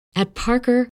At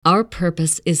Parker, our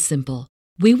purpose is simple.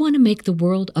 We want to make the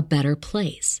world a better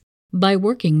place by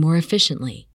working more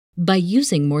efficiently, by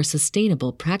using more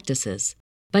sustainable practices,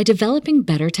 by developing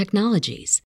better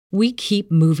technologies. We keep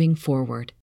moving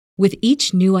forward. With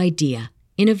each new idea,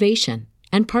 innovation,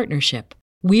 and partnership,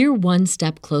 we're one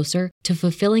step closer to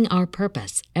fulfilling our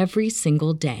purpose every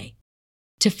single day.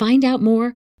 To find out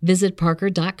more, visit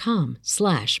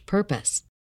parker.com/purpose.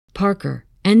 Parker,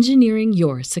 engineering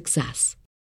your success.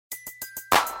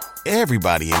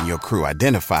 Everybody in your crew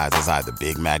identifies as either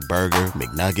Big Mac Burger,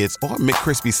 McNuggets, or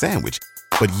McCrispy Sandwich.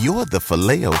 But you're the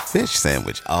Filet-O-Fish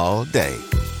Sandwich all day.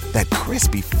 That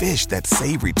crispy fish, that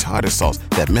savory tartar sauce,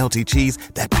 that melty cheese,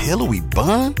 that pillowy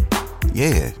bun.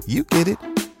 Yeah, you get it.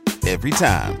 Every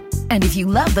time. And if you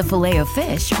love the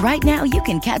Filet-O-Fish, right now you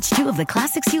can catch two of the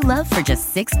classics you love for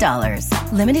just $6.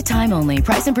 Limited time only.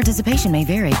 Price and participation may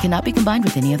vary. Cannot be combined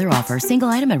with any other offer. Single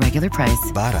item at regular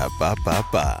price.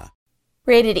 Ba-da-ba-ba-ba.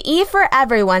 Rated E for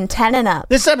everyone, 10 and up.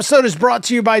 This episode is brought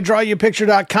to you by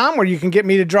DrawYouPicture.com, where you can get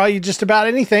me to draw you just about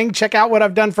anything. Check out what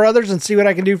I've done for others and see what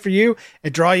I can do for you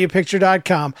at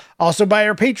DrawYouPicture.com. Also by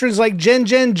our patrons like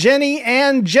Jenny,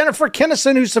 and Jennifer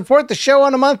Kennison, who support the show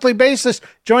on a monthly basis.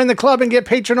 Join the club and get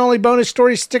patron-only bonus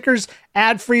story stickers,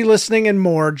 ad-free listening, and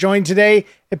more. Join today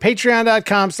at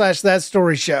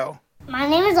Patreon.com/ThatStoryShow. My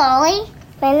name is Ollie.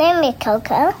 My name is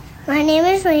Coco. My name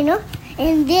is Reno.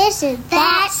 And this is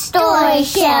That Story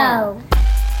Show.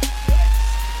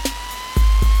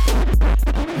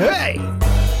 Hey!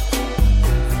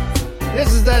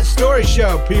 This is That Story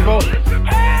Show, people.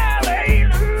 Hallelujah!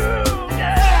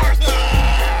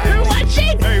 You're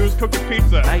watching? Hey, who's cooking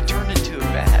pizza? I turned into a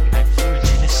bat. I flew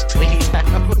into this lady's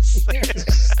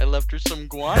house. I left her some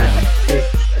guano.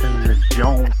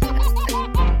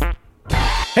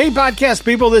 Hey, podcast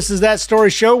people, this is That Story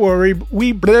Show where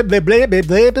we blah, blah, blah, blah,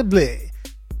 blah, blah, blah.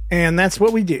 And that's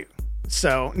what we do.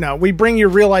 So, no, we bring your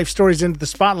real life stories into the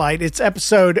spotlight. It's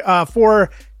episode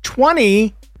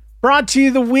 420, brought to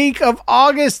you the week of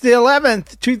August the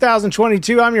 11th,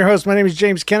 2022. I'm your host. My name is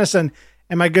James Kennison,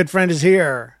 and my good friend is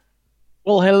here.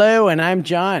 Well, hello, and I'm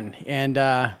John. And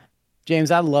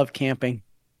James, I love camping.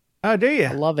 Oh, do you?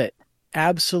 I love it.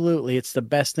 Absolutely. It's the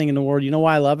best thing in the world. You know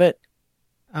why I love it?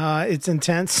 It's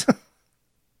intense.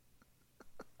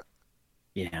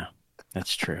 Yeah,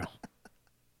 that's true.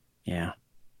 Yeah,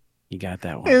 you got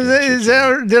that one.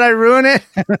 Did I ruin it?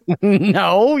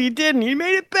 No, you didn't. You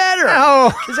made it better.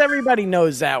 Oh, because everybody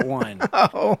knows that one.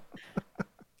 Oh,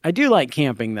 I do like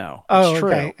camping though. Oh, it's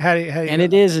true. Okay. How do you and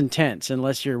it is intense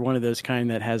unless you're one of those kind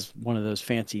that has one of those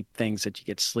fancy things that you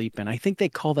get to sleep in. I think they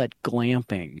call that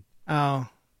glamping. Oh.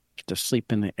 To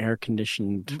sleep in the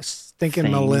air-conditioned thinking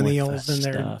millennials and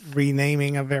their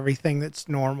renaming of everything that's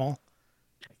normal.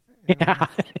 Yeah.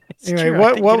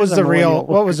 Anyway, what was the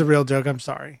real joke? I'm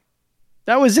sorry.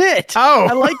 That was it. Oh,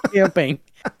 I like camping.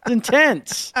 It's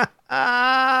intense.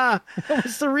 That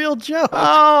was the real joke.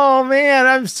 Oh man,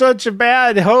 I'm such a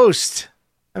bad host.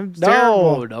 I'm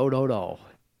terrible. No.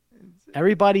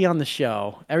 Everybody on the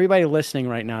show, everybody listening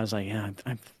right now is like, yeah,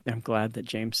 I'm glad that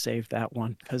James saved that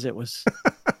one because it was.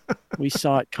 We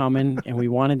saw it coming and we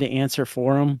wanted to answer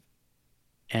for him,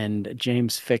 and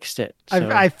James fixed it. So,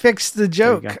 I fixed the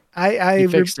joke. I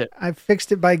fixed it. I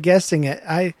fixed it by guessing it.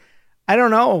 I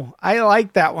don't know. I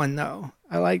like that one though.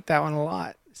 I like that one a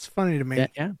lot. It's funny to me.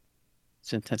 Yeah.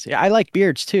 It's intense. Yeah, I like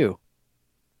beards too.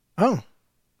 Oh,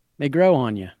 they grow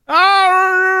on you.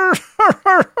 Oh,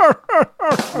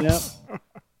 yep.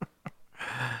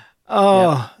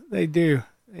 Oh, yep. They do.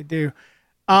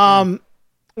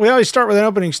 We always start with an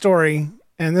opening story,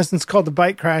 and this one's called The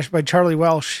Bike Crash by Charlie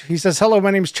Welsh. He says, hello,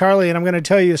 my name's Charlie, and I'm going to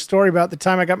tell you a story about the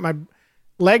time I got my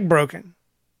leg broken.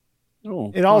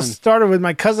 Oh, it all started with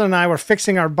my cousin and I were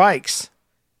fixing our bikes.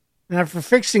 And after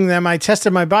fixing them, I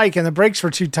tested my bike, and the brakes were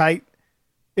too tight.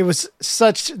 It was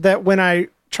such that when I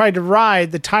tried to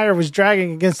ride, the tire was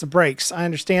dragging against the brakes. I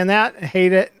understand that. I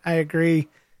hate it. I agree.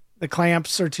 The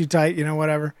clamps are too tight,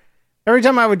 whatever. Every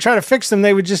time I would try to fix them,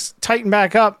 they would just tighten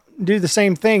back up. Do the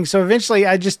same thing. So eventually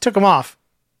I just took them off.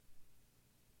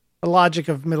 The logic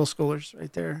of middle schoolers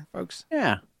right there, folks.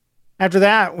 Yeah. After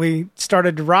that, we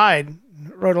started to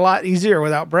rode a lot easier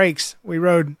without brakes. We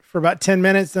rode for about 10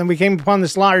 minutes. Then we came upon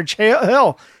this large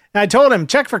hill and I told him,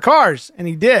 check for cars. And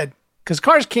he did, because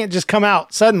cars can't just come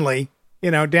out suddenly,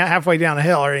 halfway down a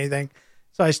hill or anything.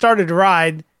 So I started to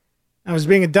ride. I was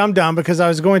being a dum-dum because I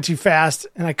was going too fast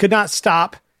and I could not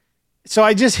stop. So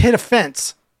I just hit a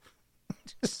fence.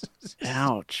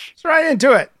 Ouch. Just right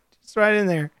into it. Just right in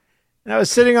there. And I was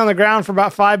sitting on the ground for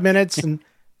about 5 minutes, and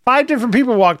 5 different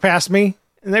people walked past me,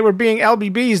 and they were being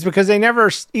LBBs because they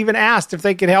never even asked if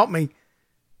they could help me.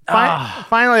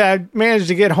 Finally, I managed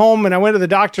to get home, and I went to the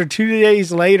doctor 2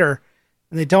 days later,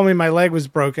 and they told me my leg was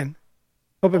broken.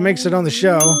 Hope it makes it on the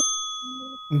show.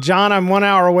 And John, I'm 1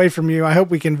 hour away from you. I hope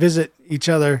we can visit each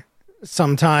other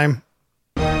sometime.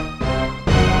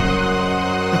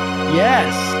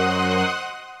 Yes.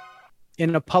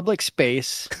 In a public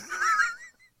space.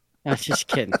 I was just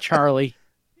kidding. Charlie,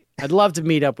 I'd love to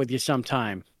meet up with you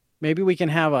sometime. Maybe we can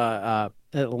have a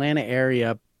Atlanta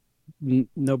area.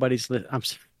 Nobody's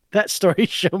that story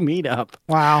show meetup.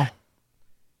 Wow.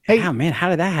 Hey, man, how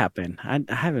did that happen? I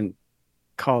haven't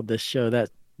called this show that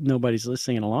nobody's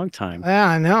listening in a long time. Yeah,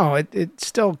 I know. It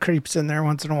still creeps in there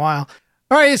once in a while.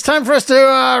 All right, it's time for us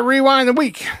to rewind the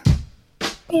week.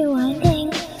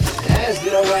 Rewinding.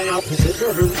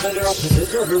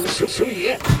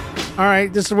 All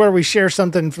right, this is where we share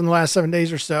something from the last 7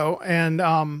 days or so, and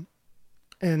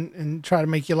try to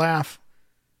make you laugh.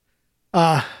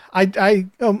 I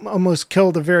almost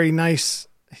killed a very nice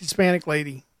Hispanic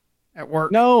lady at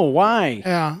work. No, why?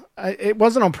 Yeah, it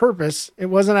wasn't on purpose. It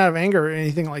wasn't out of anger or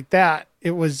anything like that.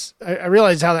 It was. I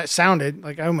realized how that sounded.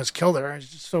 Like I almost killed her. I was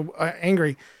just so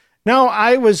angry. No,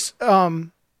 I was.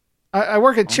 I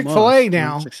work at Chick-fil-A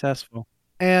now. Successful.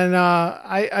 And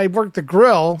I work the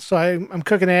grill, so I'm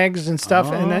cooking eggs and stuff.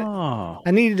 Oh. And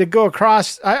I needed to go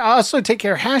across. I also take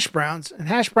care of hash browns, and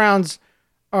hash browns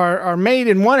are made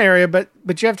in one area, but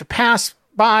you have to pass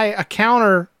by a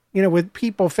counter, with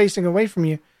people facing away from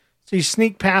you. So you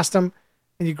sneak past them,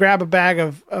 and you grab a bag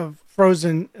of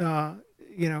frozen,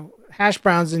 hash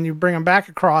browns, and you bring them back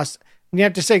across. And you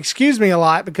have to say "excuse me" a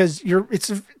lot because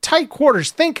it's tight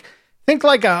quarters. Think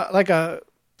like a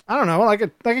I don't know, like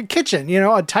a kitchen,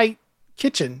 a tight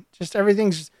kitchen. Just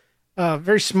everything's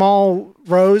very small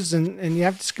rows, and you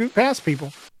have to scoot past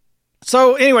people.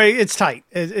 So anyway, it's tight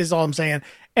is all I'm saying.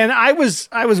 And I was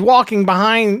walking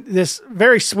behind this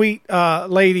very sweet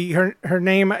lady. Her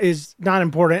name is not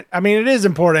important. I mean, it is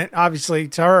important, obviously,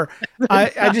 to her.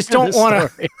 I just don't want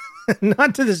to.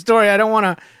 Not to the story. I don't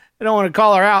want to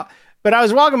call her out. But I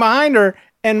was walking behind her,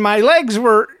 and my legs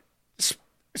were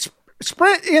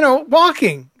sprint.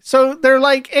 Walking. So they're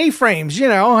like A-frames.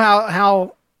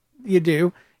 How you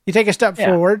do. You take a step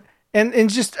forward and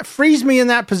just freeze me in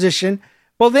that position.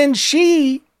 Well, then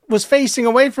she was facing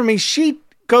away from me. She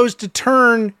goes to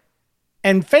turn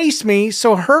and face me,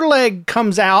 so her leg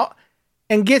comes out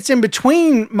and gets in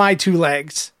between my two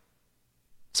legs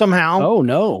somehow. Oh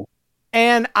no.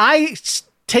 And I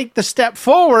take the step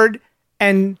forward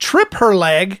and trip her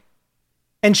leg,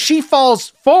 and she falls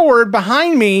forward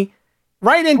behind me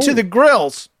right into the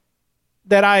grills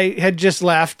that I had just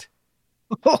left.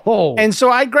 Oh. And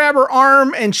so I grab her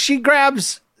arm, and she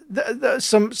grabs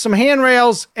some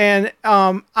handrails, and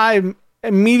I'm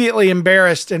immediately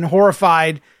embarrassed and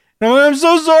horrified. And I'm like,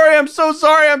 I'm so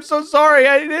sorry.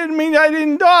 I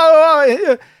didn't.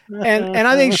 And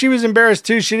I think she was embarrassed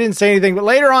too. She didn't say anything, but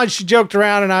later on she joked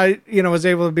around, and I, was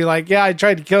able to be like, yeah, I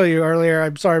tried to kill you earlier.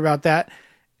 I'm sorry about that.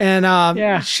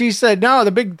 And she said, no,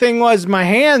 the big thing was my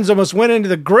hands almost went into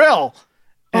the grill.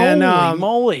 And holy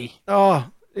moly. Oh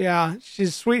yeah, she's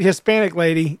a sweet Hispanic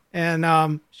lady,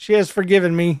 and she has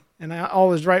forgiven me, and I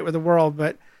always right with the world.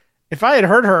 But if I had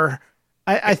hurt her,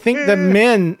 I think the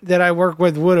men that I work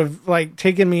with would have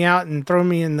taken me out and thrown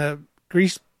me in the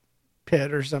grease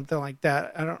pit or something like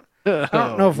that. I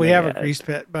don't know if we have a grease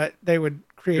pit, but they would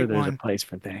create there's one. A place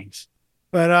for things.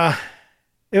 But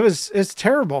it's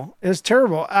terrible. It's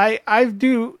terrible.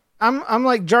 I'm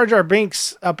like Jar Jar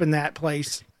Binks up in that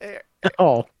place.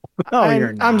 Oh,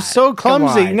 you're not. I'm so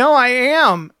clumsy. No, I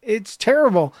am. It's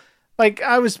terrible. Like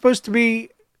I was supposed to be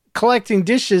collecting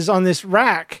dishes on this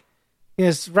rack.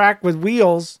 This rack with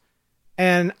wheels,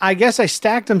 and I guess I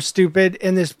stacked them stupid,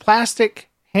 and this plastic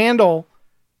handle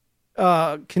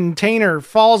container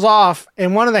falls off,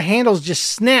 and one of the handles just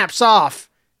snaps off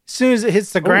as soon as it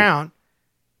hits the ground.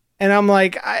 And I'm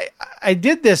like, I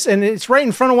did this, and it's right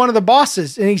in front of one of the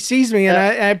bosses, and he sees me, and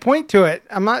I point to it.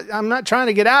 I'm not trying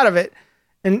to get out of it,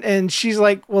 and she's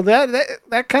like, well,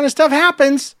 that kind of stuff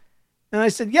happens. And I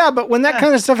said, yeah, but when that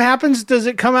kind of stuff happens, does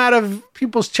it come out of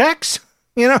people's checks?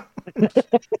 And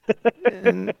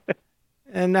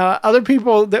other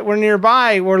people that were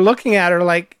nearby were looking at her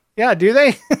like, yeah, do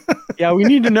they? Yeah, we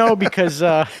need to know because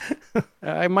I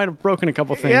might have broken a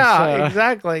couple things. Yeah,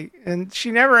 exactly. And she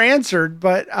never answered,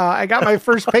 but I got my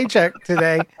first paycheck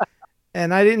today,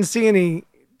 and I didn't see any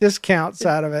discounts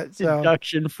out of it. So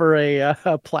deduction for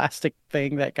a plastic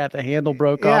thing that got the handle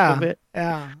broke off of it.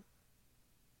 Yeah.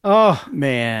 Oh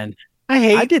man.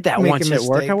 I did that once at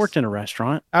work. mistakes. I worked in a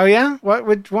restaurant. Oh yeah?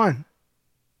 Which one?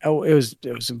 Oh, it was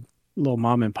little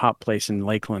mom and pop place in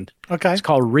Lakeland. Okay. It's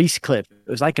called Reese Cliff. It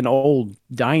was like an old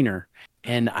diner.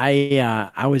 And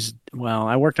I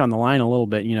worked on the line a little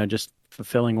bit, just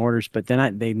fulfilling orders, but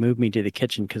then they moved me to the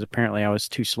kitchen because apparently I was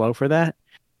too slow for that.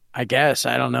 I guess,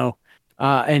 I don't know.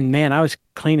 And man, I was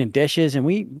cleaning dishes, and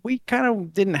we kind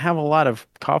of didn't have a lot of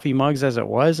coffee mugs as it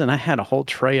was, and I had a whole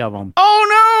tray of them.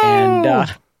 Oh no!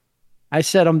 And I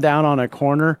set them down on a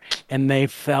corner, and they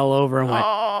fell over and went.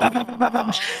 I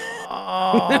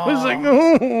was like,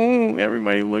 oh!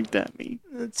 Everybody looked at me.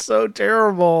 It's so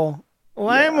terrible. Well,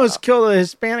 I almost killed a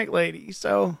Hispanic lady,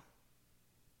 so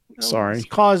sorry. It's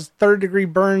caused 3rd-degree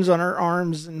burns on her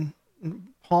arms and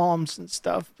palms and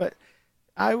stuff. But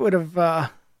I would have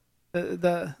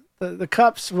the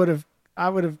cups would have. I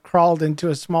would have crawled into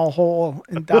a small hole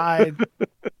and died.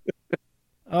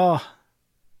 Oh.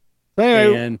 So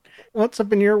anyway, what's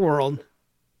up in your world?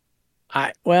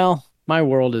 My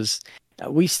world is.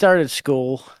 We started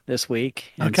school this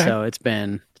week, and so it's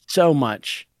been so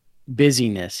much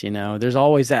busyness. There's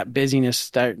always that busyness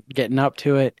start getting up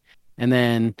to it, and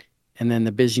then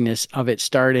the busyness of it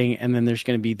starting, and then there's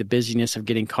going to be the busyness of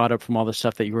getting caught up from all the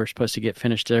stuff that you were supposed to get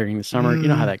finished during the summer. You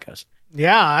know how that goes.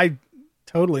 Yeah, I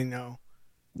totally know.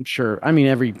 I'm sure. I mean,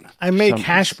 I make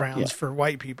hash browns for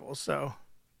white people, so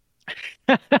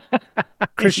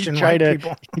Christian white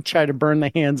people. You try to burn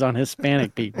the hands on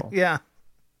Hispanic people. Yeah.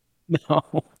 No,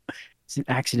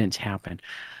 accidents happen.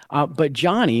 But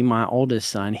Johnny, my oldest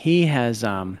son, he has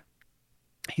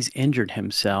he's injured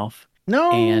himself.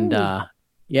 No. And I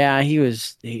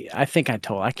think I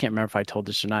can't remember if I told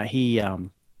this or not. He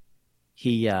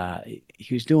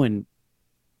was doing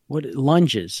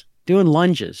lunges. Doing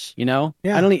lunges, Yeah.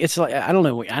 I don't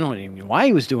even know why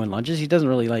he was doing lunges. He doesn't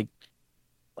really like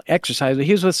exercise, but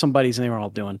he was with some buddies and they were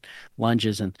all doing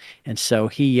lunges, and so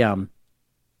he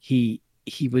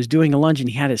was doing a lunge and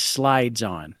he had his slides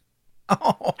on.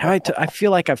 Oh. I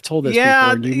feel like I've told this before,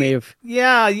 and you may have.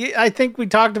 Yeah, I think we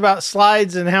talked about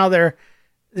slides and how they're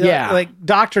like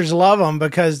doctors love them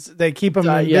because they keep them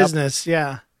in business.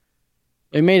 Yeah.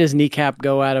 It made his kneecap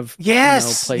go out of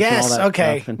place and all that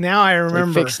okay. stuff, and now I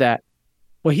remember. Fix that.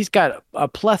 Well, he's got a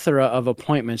plethora of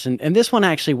appointments, and this one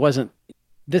actually wasn't.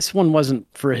 This one wasn't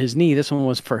for his knee. This one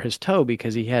was for his toe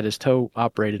because he had his toe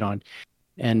operated on,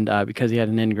 and because he had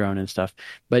an ingrown and stuff.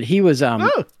 But he was I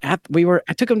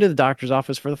took him to the doctor's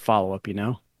office for the follow up.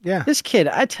 Yeah. This kid,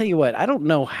 I tell you what, I don't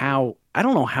know how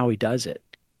he does it.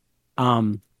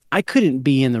 I couldn't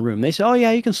be in the room. They said, "Oh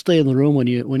yeah, you can stay in the room when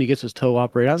he gets his toe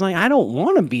operated." I was like, "I don't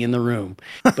want to be in the room,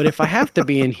 but if I have to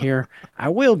be in here, I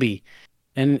will be."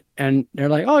 And they're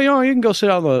like, "Oh, you can go sit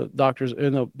out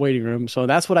in the waiting room." So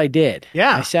that's what I did.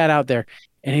 Yeah, I sat out there,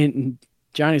 and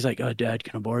Johnny's like, "Oh, Dad,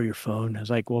 can I borrow your phone?" I was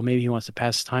like, "Well, maybe he wants to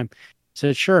pass the time." I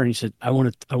said, "Sure." And he said, "I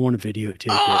want to videotape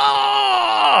it.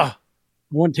 I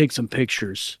want to take some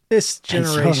pictures." This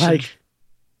generation,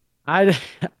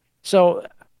 so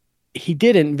he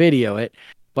didn't video it,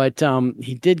 but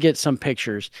he did get some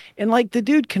pictures. And like the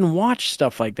dude can watch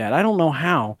stuff like that. I don't know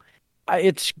how.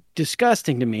 It's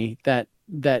disgusting to me that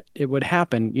it would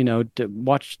happen, to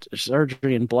watch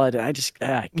surgery and blood. I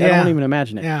don't even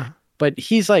imagine it. Yeah. But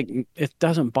he's like, it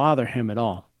doesn't bother him at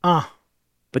all.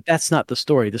 But that's not the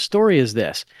story. The story is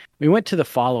this. We went to the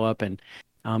follow-up, and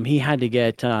he had to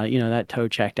get, that toe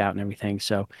checked out and everything.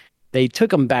 So they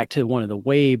took him back to one of the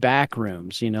way back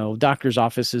rooms. Doctors'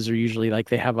 offices are usually like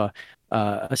they have a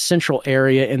central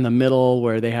area in the middle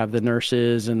where they have the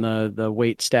nurses and the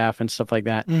wait staff and stuff like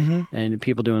that, and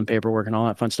people doing paperwork and all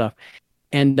that fun stuff.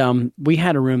 And we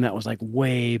had a room that was like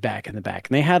way back in the back,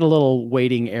 and they had a little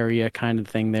waiting area kind of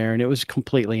thing there, and it was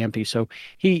completely empty. So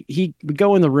he would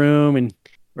go in the room, and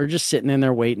we're just sitting in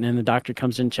there waiting, and the doctor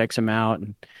comes in, checks him out,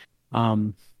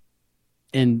 and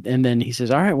then he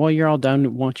says, "All right, well, you're all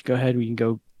done. Why don't you go ahead? We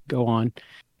can go on."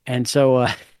 And so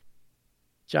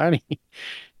Johnny,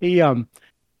 he's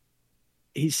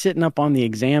sitting up on the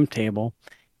exam table,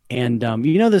 and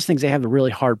those things, they have the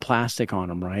really hard plastic on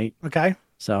them, right? Okay.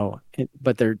 So,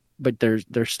 but they're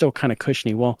still kind of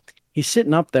cushiony. Well, he's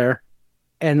sitting up there,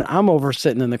 and I'm over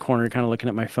sitting in the corner, kind of looking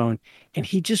at my phone, and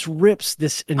he just rips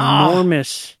this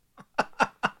enormous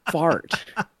fart.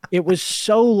 It was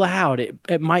so loud,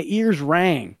 my ears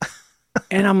rang,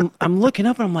 and I'm looking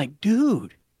up, and I'm like,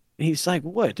 "Dude," and he's like,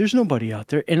 "What? There's nobody out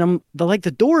there." And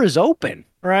the door is open.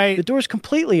 Right. The door's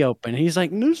completely open. He's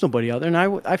like, "There's nobody out there."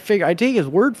 And I figure I take his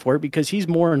word for it because he's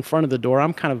more in front of the door.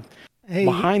 I'm kind of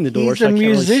behind the door. He's a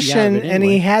musician, and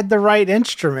he had the right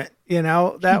instrument.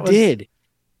 That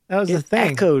was the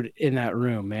thing. Echoed in that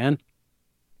room, man.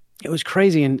 It was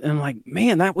crazy, and I'm like,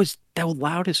 man, that was the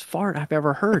loudest fart I've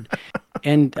ever heard.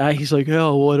 And he's like,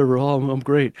 "Oh, whatever, I'm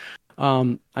great."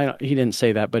 He didn't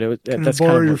say that, but that's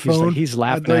borrow kind your of phone? he's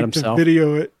laughing I'd like at himself. To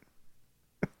video it.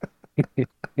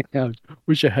 Yeah,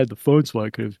 wish I had the phone so I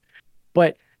could have.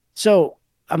 But so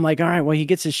I'm like, all right, well, he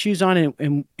gets his shoes on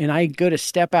and I go to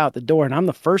step out the door and I'm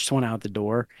the first one out the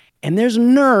door. And there's a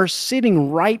nurse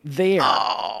sitting right there,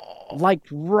 like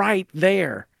right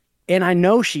there. And I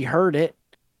know she heard it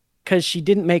because she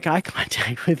didn't make eye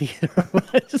contact with either of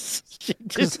us. She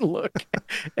just looked.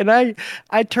 And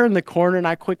I turned the corner and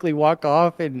I quickly walk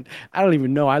off and I don't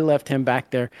even know. I left him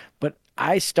back there. But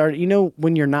I started,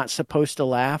 when you're not supposed to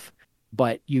laugh,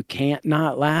 but you can't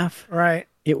not laugh. Right.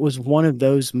 It was one of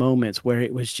those moments where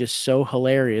it was just so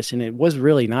hilarious. And it was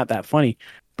really not that funny,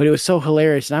 but it was so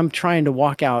hilarious. And I'm trying to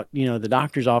walk out, the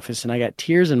doctor's office and I got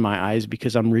tears in my eyes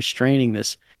because I'm restraining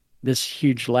this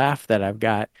huge laugh that I've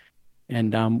got.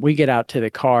 And we get out to the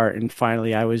car and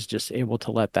finally I was just able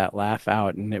to let that laugh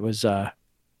out. And it was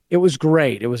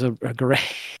great. It was a great,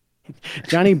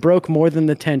 Johnny broke more than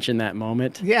the tension that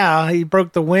moment. Yeah. He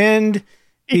broke the wind.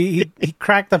 He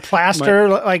cracked the plaster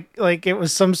like it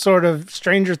was some sort of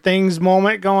Stranger Things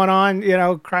moment going on,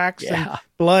 cracks and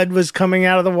blood was coming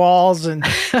out of the walls and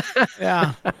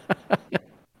yeah.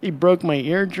 He broke my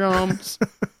eardrums.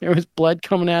 There was blood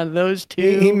coming out of those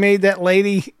too. He made that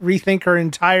lady rethink her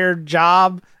entire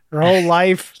job, her whole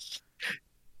life.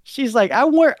 She's like, I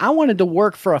wanted to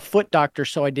work for a foot doctor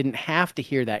so I didn't have to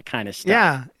hear that kind of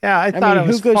stuff. Yeah. I thought it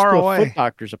was who goes far to away. A foot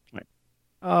doctor's appointment?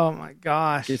 Oh my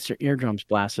gosh. Gets their eardrums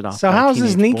blasted off. So how's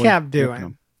his kneecap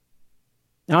doing?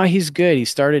 Oh, he's good. He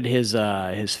started his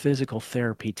physical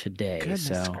therapy today.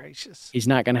 Goodness gracious. He's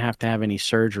not going to have any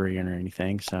surgery or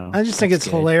anything. So I just think it's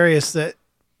hilarious that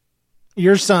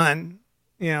your son,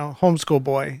 homeschool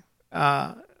boy,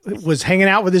 was hanging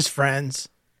out with his friends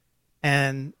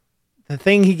and the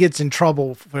thing he gets in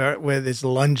trouble with is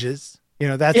lunges.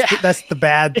 That's the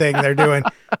bad thing they're doing.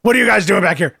 What are you guys doing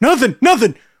back here?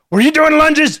 Nothing. Were you doing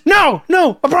lunges? No,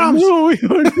 I promise. No,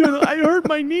 I hurt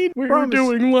my knee. We were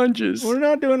doing lunges. We're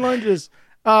not doing lunges.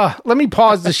 Let me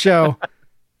pause the show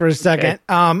for a second.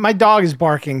 Okay. My dog is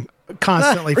barking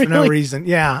constantly for no reason.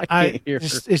 Yeah,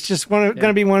 it's just going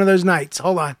to be one of those nights.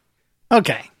 Hold on.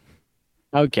 Okay.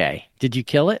 Did you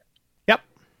kill it? Yep.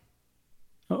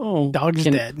 Oh, dog's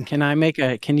dead.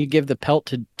 Can you give the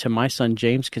pelt to my son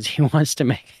James because he wants to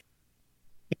make?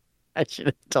 I should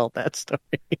have told that story.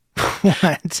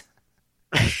 What?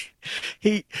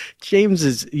 James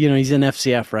is, he's in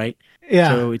FCF, right? Yeah.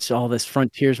 So it's all this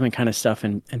frontiersman kind of stuff,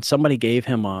 and somebody gave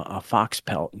him a fox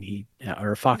pelt,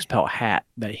 or a fox pelt hat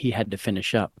that he had to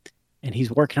finish up, and he's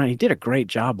working on. He did a great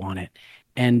job on it,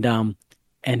 and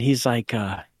he's like,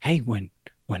 "Hey, when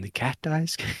the cat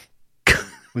dies,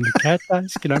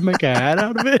 can I make a hat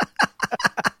out of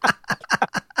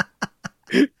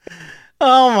it?"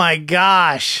 Oh my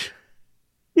gosh.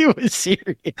 He was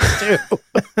serious too.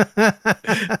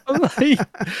 I'm like,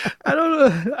 I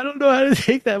don't know how to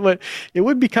take that, but it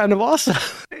would be kind of awesome.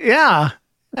 Yeah.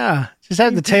 Just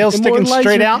have the tail sticking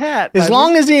straight out. As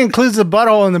long as he includes the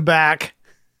butthole in the back.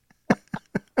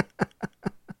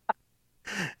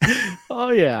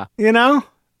 Oh yeah.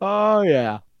 Oh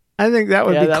yeah. I think that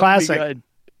would be classic. Would be good.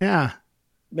 Yeah.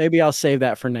 Maybe I'll save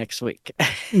that for next week.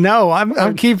 No,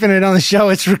 I'm keeping it on the show.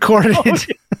 It's recorded.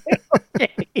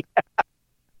 Okay.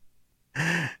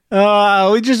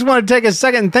 We just want to take a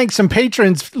second and thank some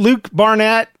patrons. Luke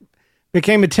Barnett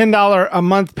became a $10 a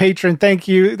month patron. Thank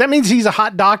you. That means he's a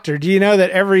hot doctor. Do you know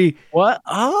that every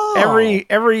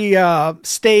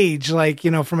stage, like,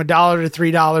 from $1 to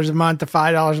 $3 a month to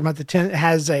 $5 a month to 10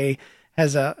 has a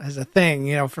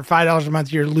thing, for $5 a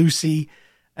month, you're Lucy.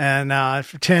 And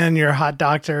for 10, you're a hot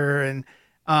doctor. And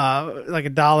like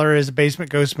 $1 is a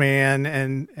basement ghost man.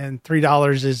 And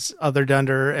 $3 is other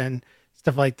dunder and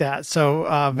stuff like that. So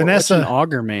Vanessa, what's an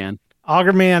auger man?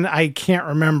 Auger man, I can't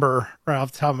remember right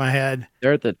off the top of my head.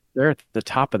 They're at the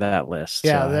top of that list.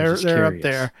 Yeah, so they're up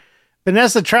there.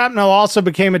 Vanessa Trapnell also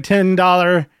became a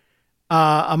 $10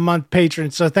 a month patron.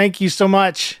 So thank you so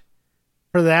much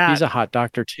for that. He's a hot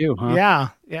doctor too, huh?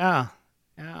 Yeah.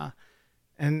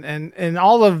 And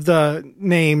all of the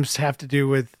names have to do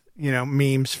with,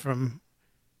 memes from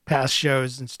past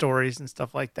shows and stories and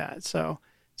stuff like that. So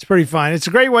it's pretty fun. It's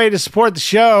a great way to support the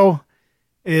show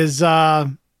is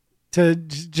to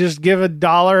just give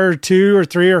 $1 or $2 or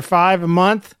 $3 or $5 a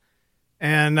month.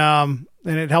 And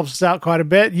it helps us out quite a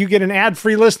bit. You get an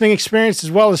ad-free listening experience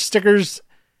as well as stickers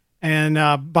and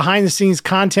behind the scenes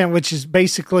content, which is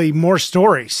basically more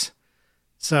stories.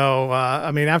 So,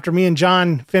 after me and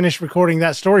John finished recording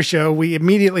that story show, we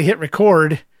immediately hit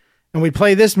record and we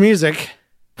play this music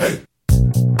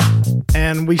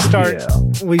and we start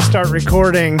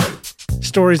recording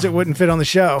stories that wouldn't fit on the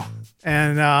show.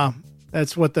 And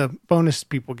that's what the bonus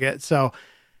people get. So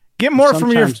get more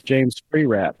from your... Sometimes James free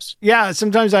raps. Yeah,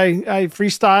 sometimes I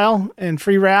freestyle and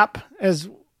free rap, as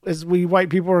we white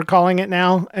people are calling it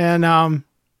now, and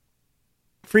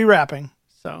free rapping.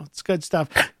 So it's good stuff.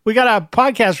 We got a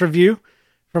podcast review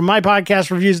from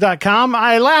mypodcastreviews.com.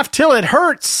 I laugh till it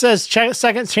hurts, says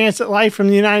Second Chance at Life from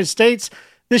the United States.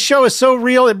 This show is so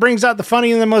real, it brings out the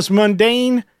funny and the most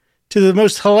mundane to the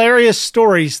most hilarious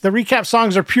stories. The recap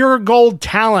songs are pure gold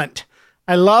talent.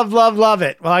 I love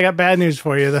it. Well, I got bad news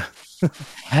for you.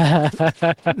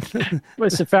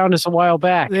 Must have found us a while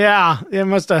back. Yeah, it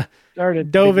must have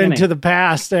dove into the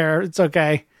past there. It's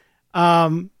okay.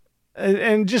 And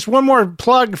just one more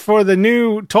plug for the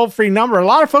new toll-free number. A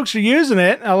lot of folks are using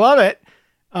it. I love it.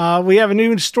 We have a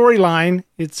new storyline.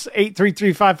 It's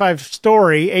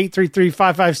 833-55-STORY,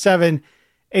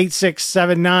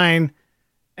 833-557-8679.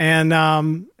 And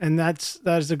that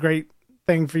is a great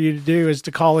thing for you to do, is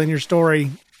to call in your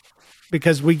story,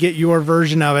 because we get your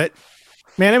version of it.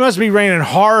 Man, it must be raining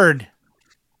hard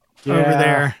over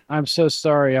there. I'm so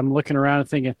sorry. I'm looking around and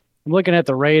thinking, I'm looking at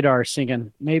the radar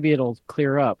thinking maybe it'll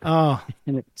clear up. Oh,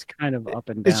 and it's kind of up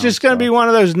and down. It's just going to be one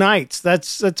of those nights.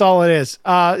 That's all it is.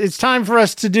 It's time for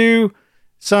us to do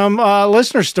some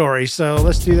listener stories. So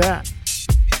let's do that.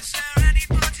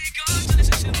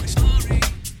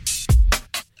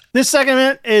 This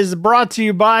segment is brought to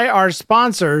you by our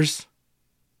sponsors.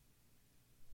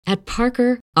 At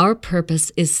Parker, our purpose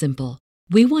is simple.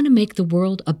 We want to make the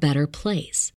world a better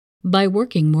place by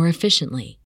working more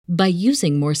efficiently, by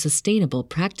using more sustainable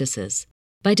practices,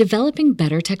 by developing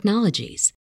better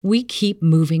technologies. We keep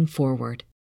moving forward.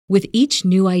 With each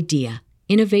new idea,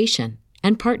 innovation,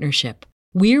 and partnership,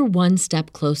 we're one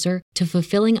step closer to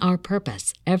fulfilling our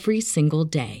purpose every single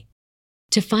day.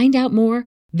 To find out more,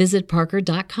 visit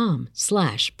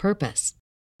parker.com/purpose.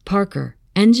 Parker,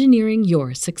 engineering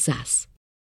your success.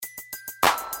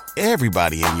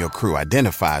 Everybody in your crew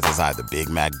identifies as either Big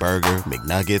Mac Burger,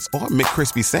 McNuggets, or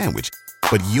McCrispy Sandwich.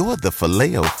 But you're the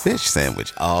Filet-O-Fish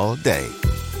Sandwich all day.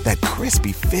 That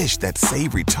crispy fish, that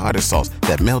savory tartar sauce,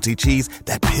 that melty cheese,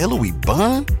 that pillowy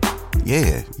bun.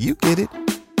 Yeah, you get it.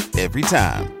 Every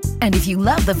time. And if you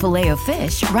love the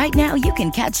Filet-O-Fish, right now you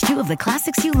can catch two of the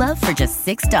classics you love for just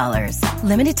 $6.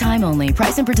 Limited time only.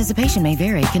 Price and participation may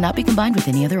vary. Cannot be combined with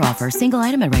any other offer. Single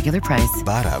item at regular price.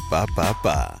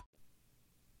 Ba-da-ba-ba-ba.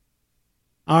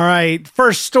 All right.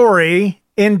 First story.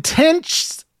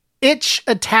 Intense itch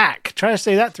attack. Try to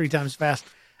say that 3 times fast.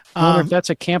 I wonder if that's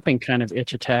a camping kind of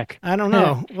itch attack. I don't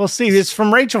know. We'll see. It's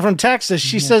from Rachel from Texas.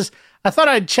 She says, I thought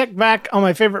I'd check back on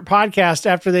my favorite podcast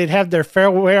after they'd had their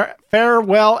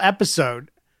farewell episode.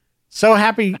 So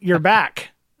happy you're back.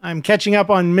 I'm catching up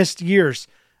on missed years.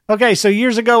 Okay, so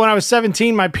years ago when I was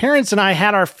 17, my parents and I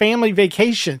had our family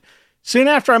vacation. Soon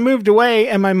after I moved away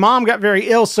and my mom got very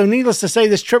ill, so needless to say,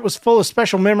 this trip was full of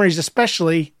special memories,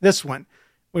 especially this one.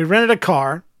 We rented a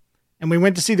car and we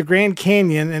went to see the Grand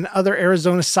Canyon and other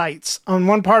Arizona sights. On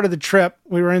one part of the trip,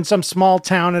 we were in some small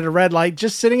town at a red light,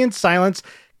 just sitting in silence,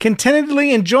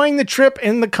 contentedly enjoying the trip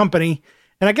and the company.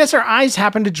 And I guess our eyes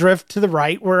happened to drift to the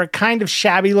right, where a kind of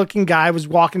shabby-looking guy was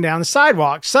walking down the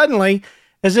sidewalk. Suddenly,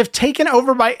 as if taken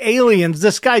over by aliens,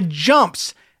 this guy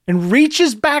jumps and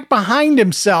reaches back behind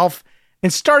himself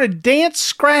and started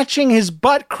scratching his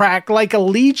butt crack like a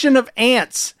legion of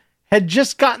ants had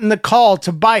just gotten the call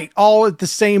to bite all at the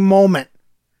same moment.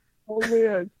 Oh,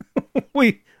 man.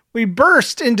 We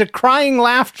burst into crying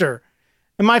laughter,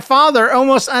 and my father,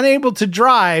 almost unable to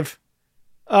drive,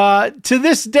 to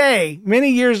this day, many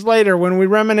years later, when we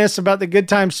reminisce about the good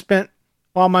times spent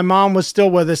while my mom was still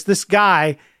with us, this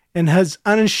guy and his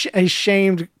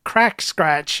unashamed crack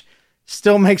scratch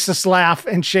still makes us laugh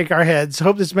and shake our heads.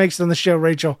 Hope this makes it on the show,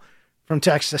 Rachel from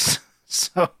Texas.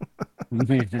 So,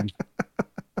 man.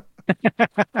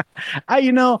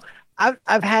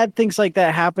 I've had things like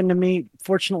that happen to me.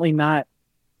 Fortunately, not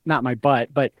my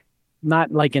butt, but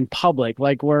not like in public,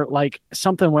 like where like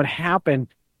something would happen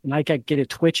and I could get a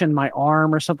twitch in my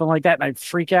arm or something like that, and I'd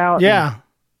freak out. Yeah.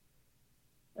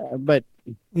 But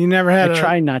you never had. I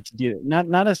try not to do it. Not a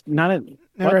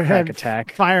never had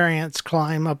attack. Fire ants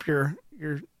climb up your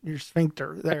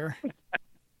sphincter there.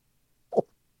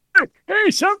 Hey,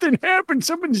 something happened.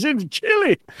 Someone's in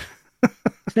chili.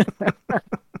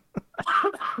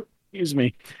 Excuse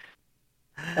me.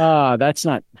 That's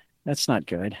not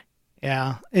good.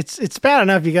 Yeah, it's bad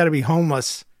enough you got to be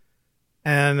homeless,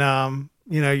 and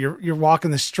you're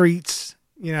walking the streets.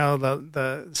 You know,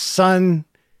 the sun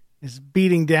is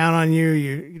beating down on you.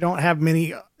 You don't have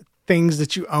many things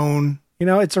that you own. You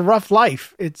know, it's a rough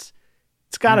life. It's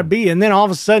got to be, and then all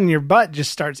of a sudden your butt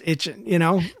just starts itching. You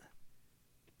know.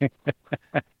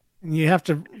 And you have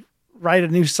to write a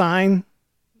new sign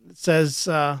that says,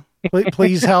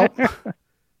 please help.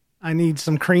 I need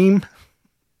some cream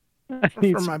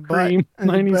for my butt.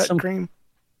 I need some cream.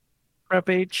 Prep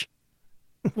H.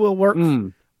 We'll work.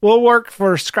 We'll work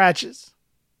for scratches.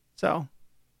 So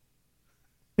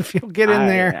if you'll get in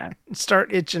there and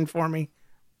start itching for me,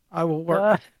 I will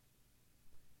work.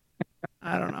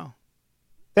 I don't know.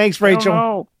 Thanks,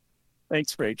 Rachel.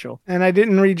 Thanks, Rachel. And I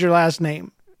didn't read your last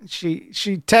name. She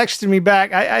texted me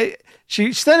back.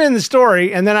 She sent in the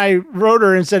story, and then I wrote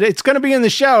her and said, it's going to be in the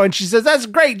show. And she says, that's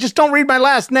great. Just don't read my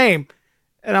last name.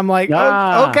 And I'm like,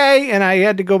 okay. And I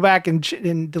had to go back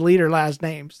and delete her last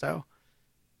name. So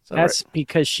that's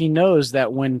because she knows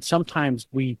that when sometimes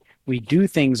we do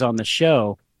things on the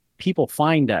show, people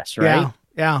find us, right?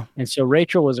 Yeah. And so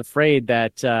Rachel was afraid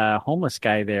that homeless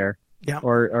guy there,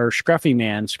 or Scruffy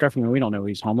Man, we don't know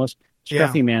he's homeless.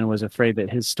 Scruffy Man was afraid that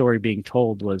his story being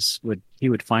told he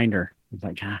would find her. He's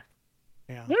like, Yeah.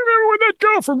 I remember when that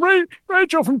girl from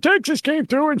Rachel from Texas came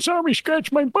through and saw me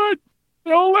scratch my butt.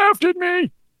 They all laughed at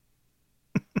me.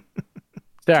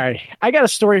 Sorry. I got a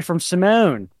story from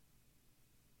Simone.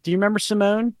 Do you remember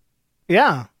Simone?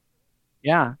 Yeah.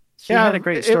 Yeah. She had a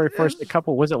great story for us.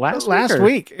 Was it last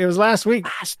week? It was last week.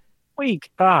 Last week.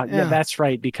 Yeah, that's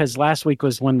right. Because last week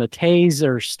was when the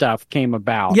taser stuff came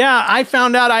about. Yeah, I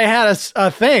found out I had a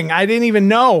thing. I didn't even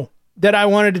know that I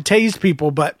wanted to tase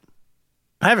people, but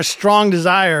I have a strong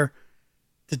desire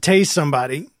to tase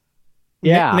somebody.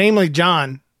 Yeah. Namely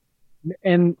John.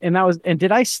 And that was, and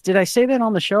did I say that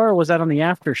on the show, or was that on the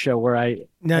after show where I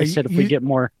said if we get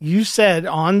more? You said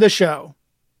on the show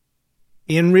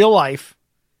in real life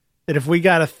that if we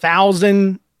got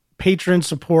 1,000 patron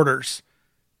supporters,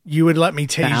 you would let me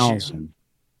tase you.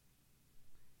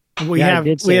 We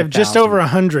have just over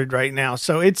 100 right now.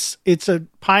 So it's a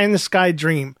pie in the sky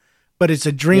dream, but it's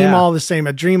a dream all the same,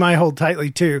 a dream I hold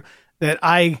tightly too, that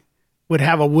I would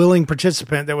have a willing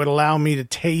participant that would allow me to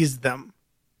tase them.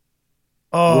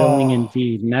 Oh, willing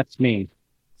indeed. And that's me.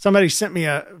 Somebody sent me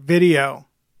a video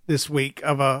this week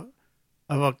of a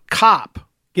cop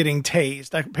getting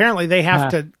tased. Apparently they have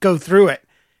to go through it.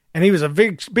 And he was a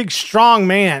big, strong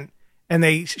man. And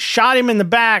they shot him in the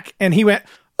back and he went,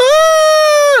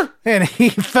 ah! And he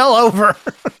fell over.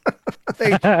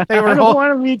 they were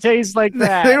want to be tased like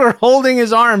that. They were holding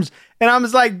his arms. And I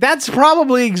was like, that's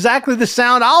probably exactly the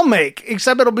sound I'll make,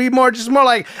 except it'll be more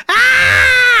like,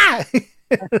 ah!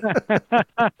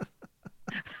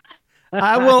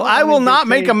 I will not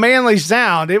make a manly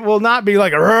sound. It will not be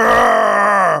like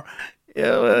a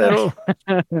it'll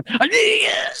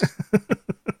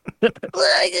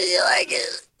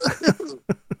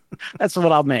That's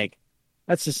what I'll make.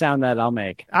 That's the sound that I'll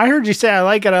make. I heard you say I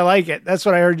like it. That's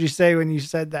what I heard you say when you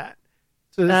said that.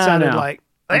 So it sounded like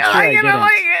I like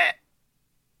it.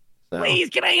 So. Please,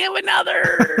 can I have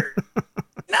another?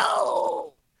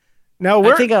 No.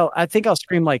 No, I think I'll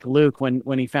scream like Luke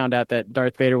when he found out that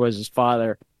Darth Vader was his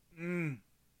father. Yeah.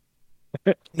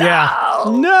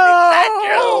 No.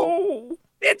 No.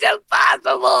 It's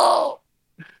impossible.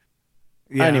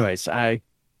 Yeah. Anyways, I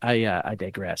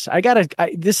digress.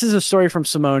 This is a story from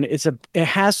Simone. It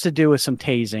has to do with some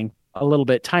tasing, a little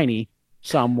bit tiny,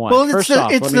 somewhat. Well, it's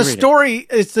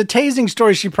the tasing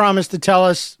story she promised to tell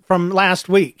us from last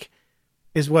week.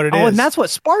 Is what it is. Oh, and that's what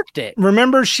sparked it.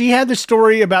 Remember, she had the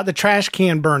story about the trash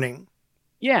can burning.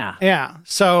 Yeah. Yeah.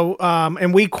 So,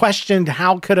 and we questioned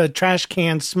how could a trash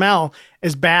can smell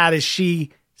as bad as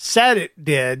she said it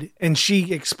did, and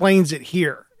she explains it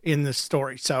here in this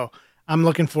story. So I'm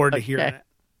looking forward to hearing it.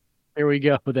 Here we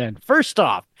go then. First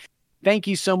off, thank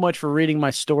you so much for reading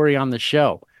my story on the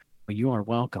show. Well, you are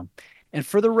welcome. And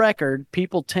for the record,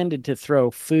 people tended to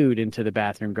throw food into the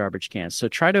bathroom garbage cans. So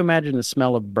try to imagine the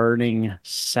smell of burning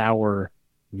sour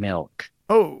milk.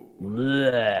 Oh.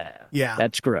 Blech. Yeah.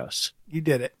 That's gross. You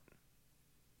did it.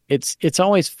 It's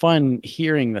always fun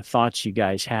hearing the thoughts you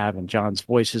guys have and John's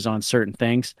voices on certain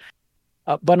things.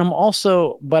 But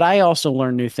I also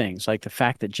learn new things, like the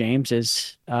fact that James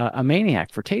is a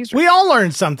maniac for tasers. We all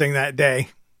learned something that day.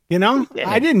 You know,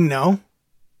 I didn't know.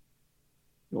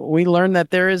 We learned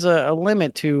that there is a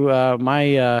limit to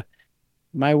my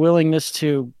willingness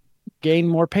to gain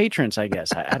more patrons, I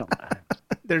guess. I don't know.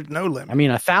 There's no limit. I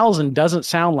mean, 1,000 doesn't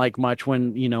sound like much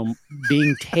when,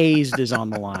 being tased is on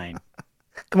the line.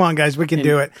 Come on, guys, we can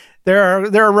do it. There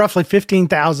are roughly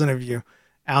 15,000 of you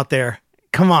out there.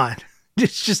 Come on.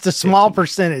 It's just a small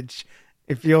percentage.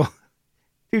 If you'll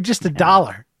do just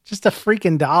 $1, just a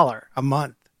freaking $1 a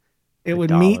month. It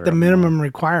would meet the minimum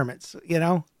requirements,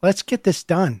 Let's get this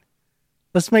done.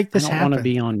 Let's make this I don't happen. want to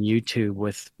be on YouTube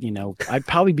with, I'd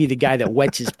probably be the guy that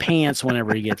wets his pants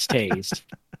whenever he gets tased.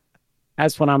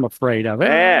 That's what I'm afraid of.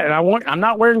 I'm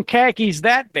not wearing khakis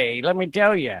that day, let me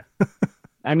tell you.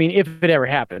 I mean, if it ever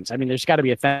happens. I mean, there's got to be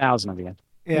 1,000 of you.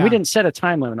 Yeah. We didn't set a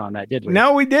time limit on that, did we?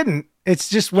 No, we didn't. It's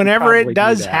just whenever it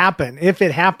does happen. If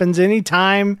it happens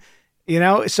anytime,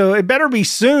 so it better be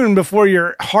soon before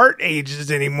your heart ages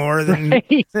any more than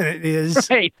it is.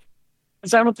 Right.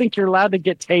 Because I don't think you're allowed to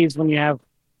get tased when you have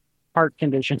heart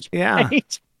conditions. Yeah.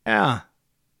 Right? Yeah.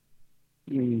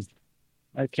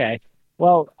 Okay.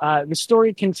 Well, the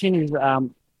story continues.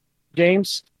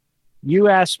 James, you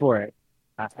asked for it.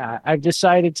 I've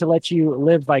decided to let you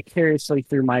live vicariously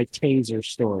through my taser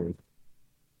story.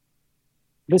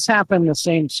 This happened the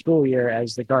same school year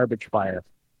as the garbage fire.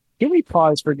 Can we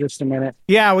pause for just a minute?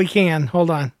 Yeah, we can.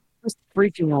 Hold on. It's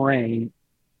freaking rain.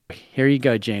 Here you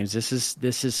go, James. This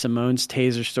is Simone's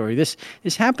taser story. This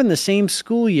happened the same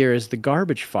school year as the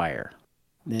garbage fire.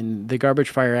 And the garbage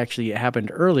fire actually happened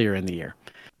earlier in the year.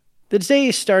 The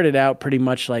day started out pretty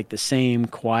much like the same,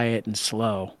 quiet and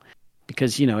slow,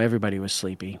 because, everybody was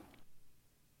sleepy.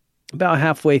 About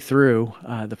halfway through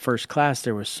the first class,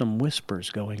 there was some whispers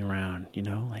going around,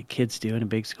 like kids do in a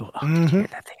big school. Oh, did you hear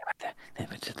that thing about that?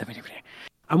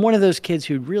 I'm one of those kids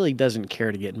who really doesn't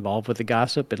care to get involved with the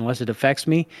gossip unless it affects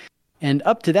me. And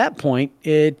up to that point,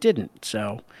 it didn't.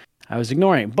 So I was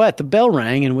ignoring it. But the bell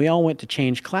rang and we all went to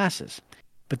change classes.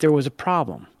 But there was a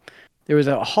problem. There was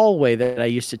a hallway that I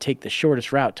used to take the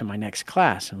shortest route to my next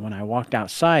class. And when I walked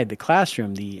outside the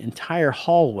classroom, the entire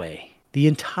hallway,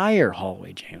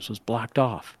 James, was blocked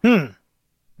off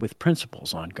with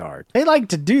principals on guard. They like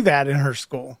to do that in her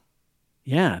school.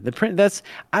 Yeah,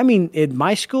 in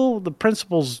my school, the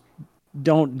principals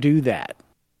don't do that.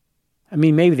 I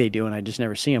mean, maybe they do, and I just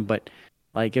never see them. But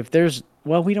like, if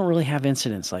we don't really have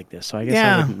incidents like this, so I guess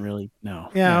I wouldn't really know.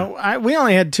 Yeah, we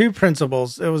only had two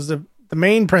principals. It was the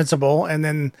main principal and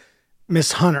then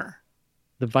Miss Hunter,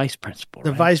 the vice principal.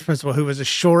 The vice principal, who was a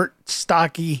short,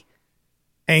 stocky,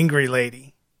 angry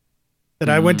lady that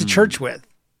I went to church with.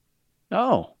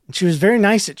 Oh. She was very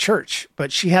nice at church,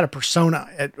 but she had a persona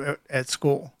at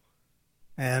school.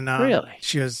 And really?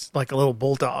 She was like a little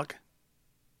bulldog.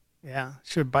 Yeah,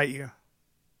 she would bite you.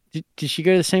 Did she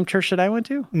go to the same church that I went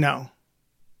to? No.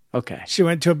 Okay. She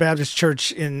went to a Baptist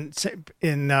church in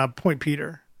Point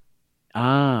Peter.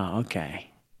 Ah, okay.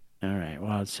 All right.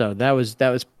 Well, so that was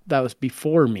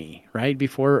before me, right?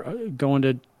 Before going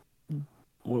to,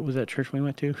 what was that church we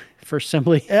went to? First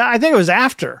Assembly? Yeah, I think it was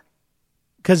after.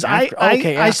 Because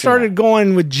I started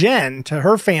going with Jen to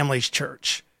her family's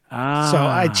church. So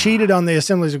I cheated on the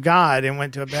Assemblies of God and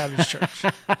went to a Baptist church.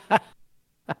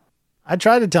 I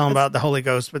tried to tell them about the Holy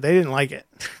Ghost, but they didn't like it.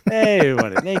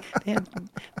 The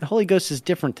Holy Ghost is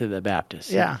different to the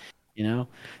Baptists. Yeah.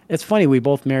 It's funny. We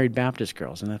both married Baptist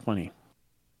girls. Isn't that funny?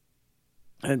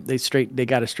 And they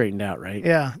got it straightened out, right?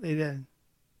 Yeah, they did.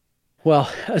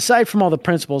 Well, aside from all the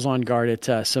principals on guard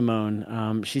at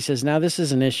Simone, she says, now this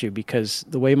is an issue because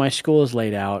the way my school is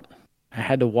laid out, I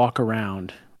had to walk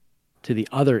around to the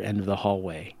other end of the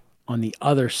hallway on the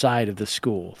other side of the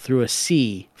school through a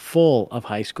sea full of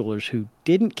high schoolers who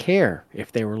didn't care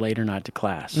if they were late or not to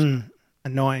class.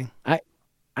 Annoying.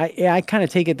 I kind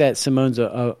of take it that Simone's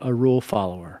a rule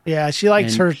follower. Yeah, she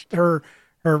likes her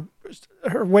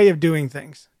way of doing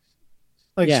things.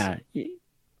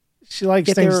 She likes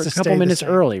get things there to a couple minutes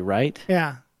early, right?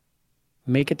 Yeah.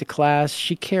 Make it to class.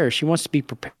 She cares. She wants to be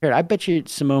prepared. I bet you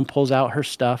Simone pulls out her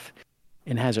stuff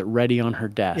and has it ready on her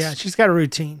desk. Yeah, she's got a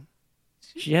routine.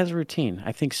 She has a routine.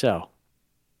 I think so.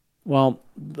 Well,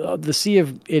 the sea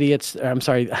of idiots, I'm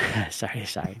sorry. sorry.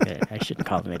 I shouldn't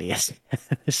call them idiots.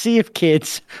 The sea of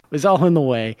kids was all in the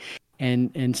way,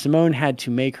 and Simone had to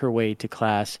make her way to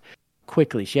class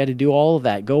quickly. She had to do all of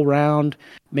that, go around,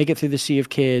 make it through the sea of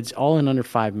kids, all in under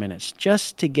 5 minutes,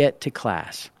 just to get to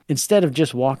class, instead of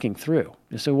just walking through.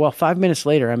 So, 5 minutes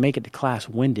later, I make it to class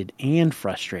winded and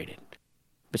frustrated.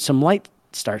 But some light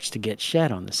starts to get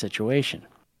shed on the situation.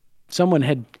 Someone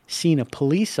had seen a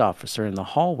police officer in the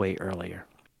hallway earlier.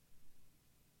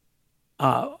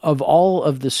 Of all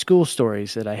of the school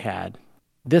stories that I had,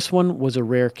 this one was a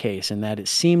rare case in that it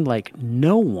seemed like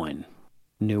no one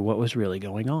knew what was really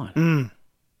going on.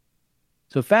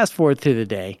 So fast forward through the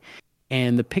day,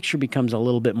 and the picture becomes a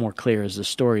little bit more clear as the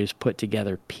story is put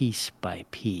together piece by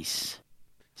piece.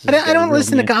 I don't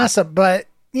listen to gossip, but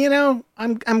I'm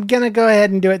gonna go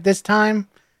ahead and do it this time.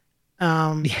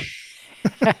 Well,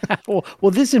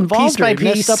 this involved piece by her. It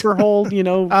messed piece. up her whole, feng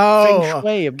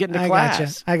shui of getting to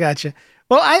class. I gotcha.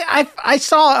 Well, I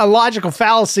saw a logical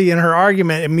fallacy in her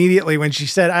argument immediately when she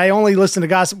said, I only listen to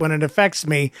gossip when it affects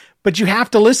me, but you have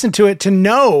to listen to it to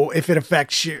know if it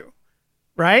affects you,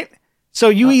 right? So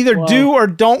you either do or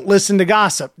don't listen to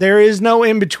gossip. There is no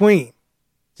in between.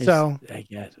 So I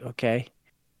guess, okay.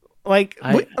 I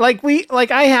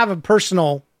have a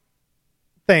personal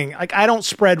thing. Like, I don't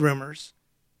spread rumors.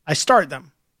 I start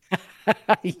them.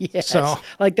 Yes. So,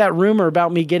 like that rumor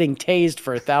about me getting tased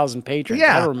for 1,000 patrons.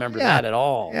 Yeah, I don't remember that at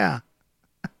all. Yeah.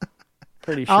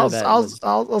 Pretty sure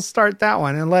I'll start that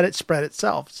one and let it spread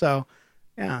itself. So,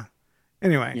 yeah.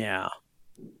 Anyway. Yeah.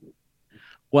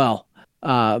 Well,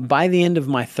 by the end of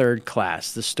my third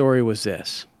class, the story was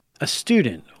this. A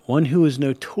student, one who was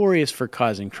notorious for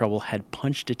causing trouble, had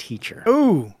punched a teacher.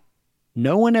 Ooh.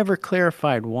 No one ever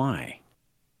clarified why.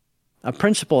 A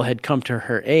principal had come to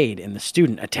her aid, and the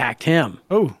student attacked him.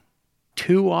 Oh.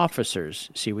 2 officers,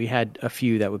 see, we had a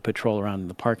few that would patrol around in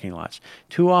the parking lots.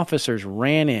 2 officers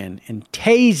ran in and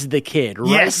tased the kid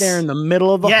right there in the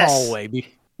middle of the hallway.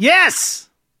 Yes!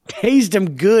 Tased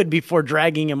him good before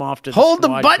dragging him off to the Hold the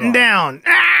squad button car. down.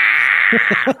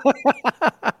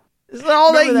 Is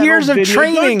all that years of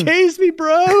training. Don't tase me,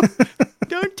 bro.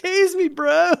 Don't tase me,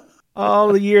 bro.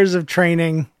 All the years of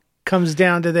training comes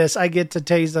down to this. I get to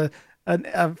tase a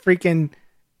freaking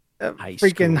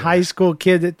high school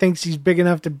kid that thinks he's big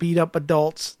enough to beat up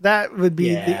adults. That would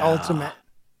be the ultimate.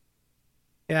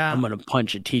 Yeah. I'm going to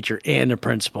punch a teacher and a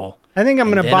principal. I think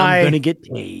I'm going to buy. I'm going to get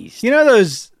tased. You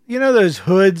know those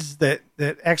hoods that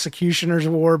executioners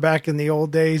wore back in the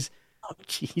old days? Oh,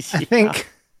 jeez.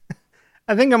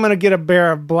 I think I'm going to get a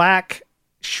pair of black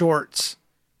shorts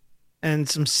and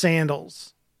some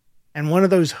sandals and one of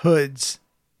those hoods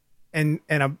and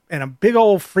a big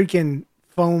old freaking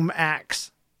foam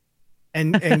axe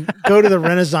and go to the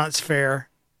Renaissance Fair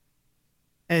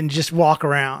and just walk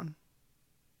around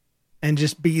and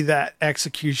just be that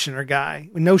executioner guy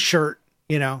with no shirt,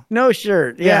 No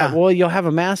shirt. Yeah. Well, you'll have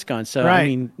a mask on. So, I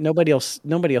mean, nobody will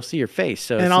see your face.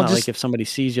 So it's not like if somebody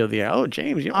sees you, they're, oh,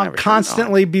 James, you don't have a shirt on. I'll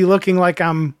constantly be looking like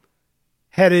I'm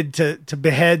headed to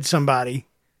behead somebody.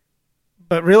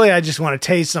 But really, I just want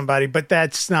to tase somebody, but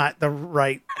that's not the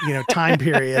right, time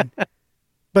period.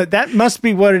 But that must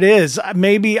be what it is.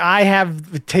 Maybe I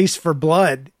have the taste for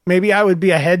blood. Maybe I would be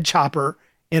a head chopper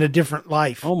in a different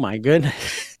life. Oh my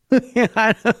goodness.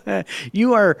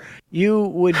 You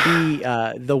would be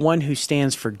the one who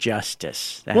stands for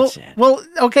justice. That's it. Well,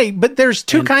 okay, but there's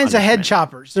 2 kinds of head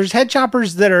choppers. There's head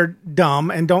choppers that are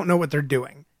dumb and don't know what they're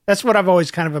doing. That's what I've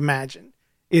always kind of imagined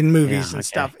in movies and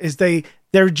stuff. Is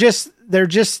they're just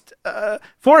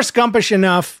Forrest Gumpish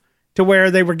enough to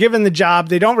where they were given the job.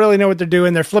 They don't really know what they're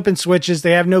doing. They're flipping switches.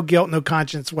 They have no guilt, no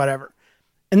conscience, whatever.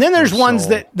 And then there's ones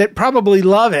that probably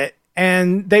love it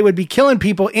and they would be killing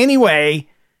people anyway.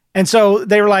 And so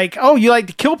they were like, oh, you like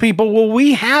to kill people? Well,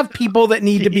 we have people that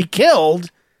need to be killed.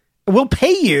 We'll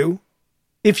pay you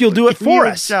if you'll do it for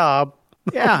us. Job.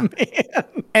 Yeah.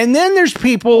 And then there's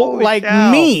people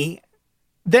me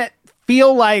that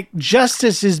feel like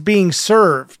justice is being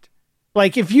served.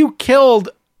 Like if you killed,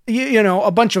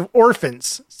 a bunch of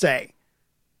orphans, say,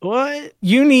 what?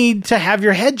 You need to have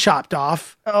your head chopped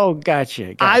off. Oh,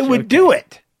 gotcha. I would do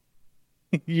it.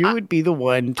 You would be the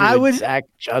one to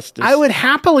exact justice. I would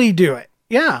happily do it.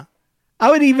 Yeah. I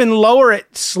would even lower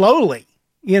it slowly,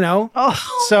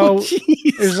 Oh, so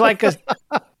geez. there's like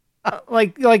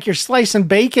like you're slicing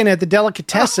bacon at the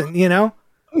delicatessen,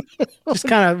 just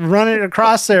kind of run it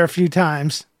across there a few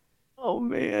times. Oh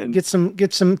man. Get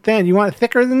some thin. You want it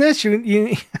thicker than this?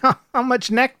 You how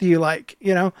much neck do you like,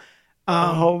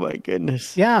 oh my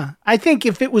goodness. Yeah. I think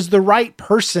if it was the right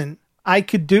person, I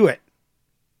could do it.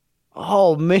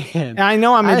 Oh man. I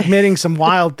know I'm admitting some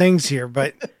wild things here,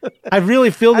 but I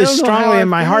really feel this strongly in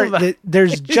my heart that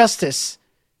there's justice.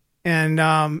 And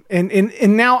now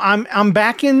I'm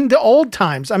back in the old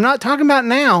times. I'm not talking about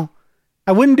now.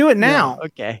 I wouldn't do it now. Yeah,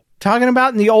 okay. Talking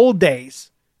about in the old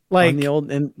days. Like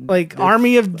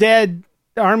Army of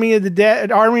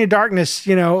Darkness,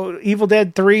 Evil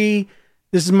Dead 3.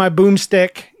 This is my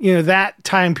boomstick, that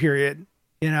time period,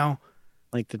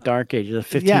 like the dark age of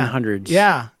the 1500s.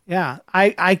 Yeah.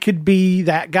 I could be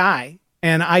that guy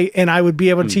and I would be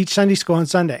able to teach Sunday school on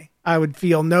Sunday. I would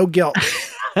feel no guilt.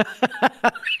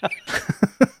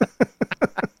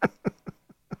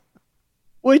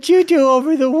 What'd you do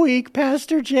over the week,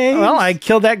 Pastor James? Well, I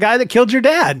killed that guy that killed your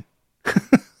dad.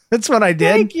 That's what I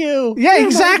did. Thank you. Yeah, You're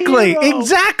exactly.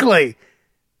 Exactly.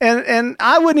 And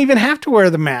I wouldn't even have to wear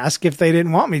the mask if they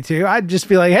didn't want me to. I'd just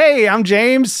be like, hey, I'm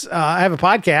James. I have a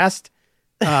podcast.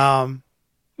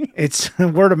 It's a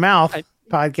word of mouth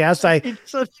podcast.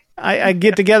 I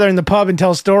get together in the pub and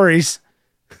tell stories.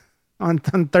 on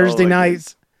Thursday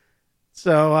nights.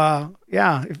 So,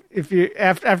 yeah, if you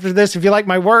after this, if you like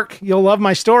my work, you'll love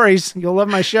my stories. You'll love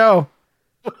my show.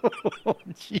 Oh,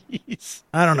 jeez.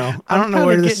 I don't know. I don't know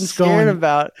where this is going.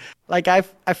 About, like, I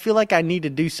feel like I need to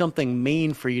do something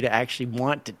mean for you to actually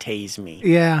want to tase me.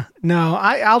 Yeah. No,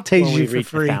 I'll tase you for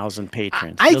free. 1,000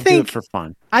 patrons. I You'll think do it for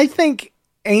fun. I think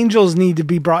angels need to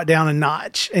be brought down a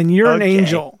notch, and you're an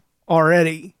angel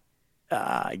already.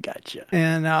 I gotcha.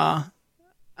 And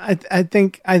I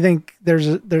think there's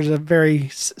a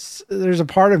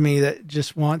part of me that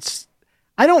just wants.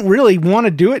 I don't really want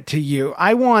to do it to you.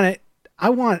 I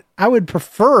would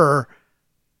prefer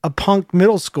a punk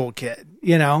middle school kid.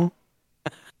 You know.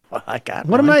 Well, I got.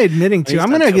 What am I admitting to? I'm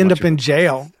going to end up in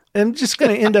jail. I'm just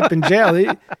going to end up in jail.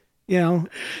 You know.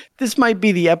 This might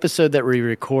be the episode that we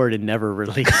record and never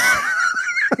release.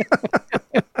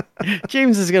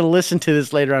 James is going to listen to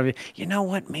this later on. You know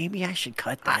what? Maybe I should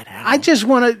cut that out. I just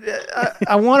want to.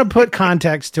 I want to put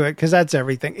context to it because that's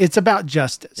everything. It's about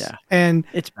justice. Yeah, and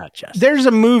it's about justice. There's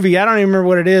a movie. I don't even remember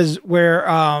what it is. Where,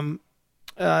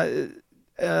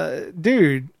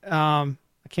 dude, I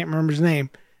can't remember his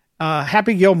name.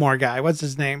 Happy Gilmore guy. What's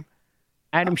his name?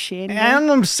 Adam Sandler.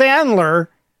 Adam Sandler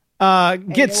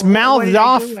gets mouthed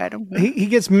off. He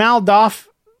gets mouthed off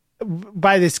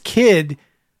by this kid.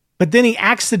 But then he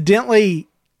accidentally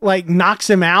like knocks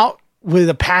him out with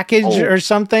a package or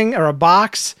something, or a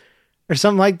box or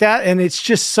something like that. And it's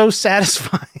just so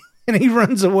satisfying. And he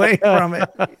runs away from it,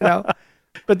 you know,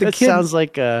 but the kid sounds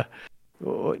like,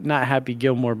 not Happy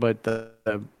Gilmore, but the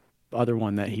other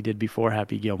one that he did before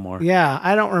Happy Gilmore. Yeah.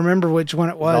 I don't remember which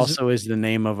one it was. It also is the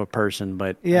name of a person,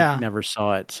 but I never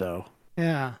saw it. So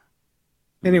yeah.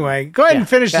 Anyway, go ahead and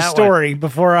finish the story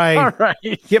before I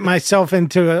get myself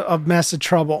into a mess of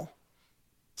trouble.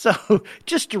 So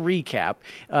just to recap,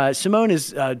 Simone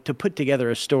is to put together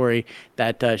a story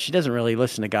that she doesn't really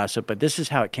listen to gossip, but this is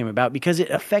how it came about because it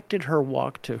affected her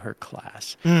walk to her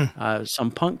class.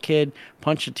 Some punk kid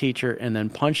punched a teacher and then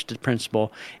punched the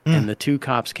principal, and the two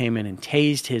cops came in and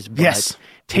tased his butt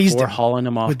before hauling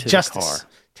him off to the car.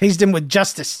 Tased him with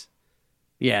justice.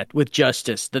 Yeah, with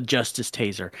justice, the justice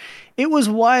taser. It was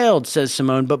wild, says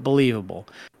Simone, but believable.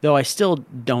 Though I still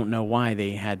don't know why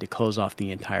they had to close off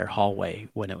the entire hallway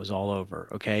when it was all over,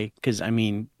 okay? Because, I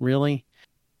mean, really?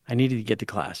 I needed to get to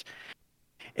class.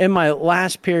 In my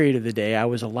last period of the day, I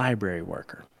was a library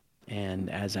worker. And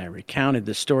as I recounted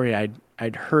the story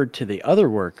I'd heard to the other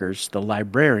workers, the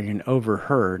librarian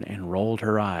overheard and rolled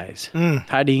her eyes,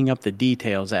 tidying up the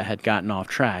details that had gotten off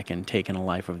track and taken a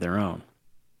life of their own.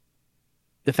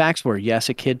 The facts were, yes,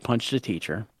 a kid punched a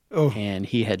teacher, and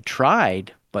he had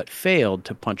tried but failed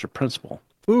to punch a principal.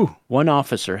 One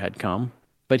officer had come,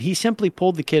 but he simply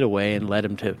pulled the kid away and led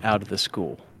him out of the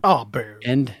school. Oh, boo.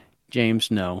 And, James,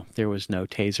 no, there was no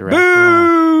taser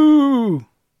after all.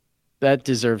 That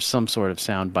deserves some sort of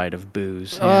soundbite of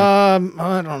booze. Yeah.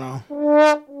 I don't know.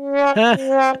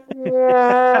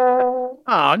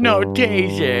 Oh, no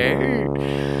taser.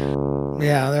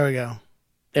 Yeah, there we go.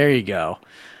 There you go.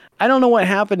 I don't know what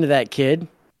happened to that kid.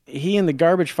 He and the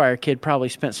garbage fire kid probably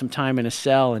spent some time in a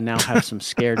cell and now have some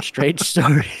scared straight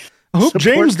stories. I hope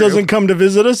James doesn't come to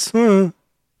visit us.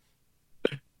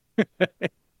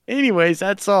 Anyways,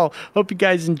 that's all. Hope you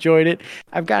guys enjoyed it.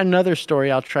 I've got another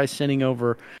story. I'll try sending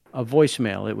over a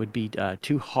voicemail. It would be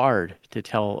too hard to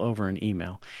tell over an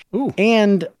email.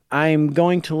 And I'm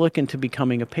going to look into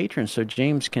becoming a patron so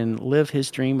James can live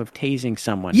his dream of tasing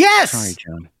someone. Yes! Sorry,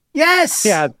 John. Yes!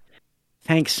 Yeah.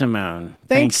 Thanks, Simone.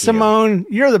 Thanks, Simone.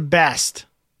 You're the best.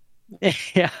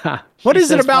 Yeah. What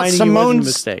is it about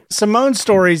Simone's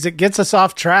stories that gets us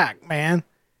off track, man?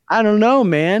 I don't know,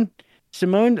 man.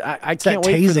 Simone, I can't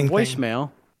wait for the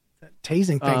voicemail. That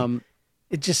tasing thing.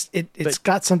 It's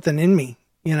got something in me,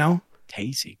 you know?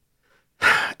 Tasing.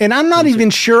 And I'm not even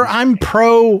sure I'm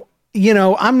pro,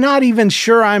 I'm not even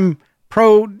sure I'm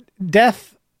pro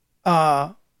death.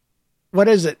 What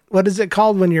is it? What is it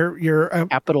called when you're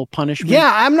capital punishment?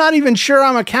 Yeah, I'm not even sure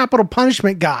I'm a capital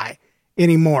punishment guy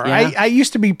anymore. Yeah. I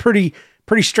used to be pretty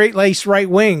straight-laced right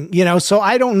wing, so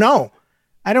I don't know.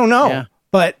 Yeah.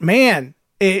 But man,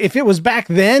 if it was back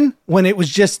then when it was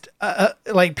just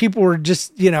like people were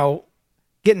just,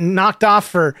 getting knocked off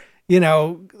for,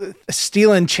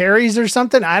 stealing cherries or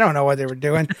something. I don't know what they were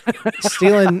doing.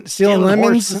 stealing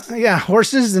lemons. Horses. Yeah,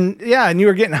 horses and you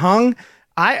were getting hung.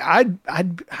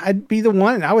 I'd be the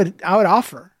one. I would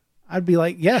offer. I'd be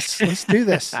like, yes, let's do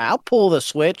this. I'll pull the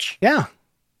switch. Yeah.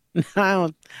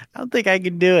 I don't think I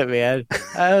could do it, man.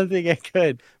 I don't think I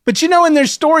could. But in their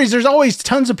stories, there's always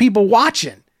tons of people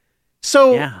watching.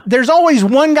 So there's always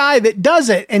one guy that does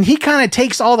it, and he kind of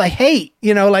takes all the hate,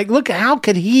 like, look, how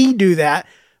could he do that?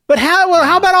 But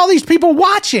how about all these people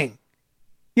watching?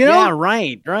 Yeah,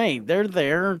 right. They're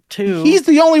there too. He's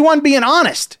the only one being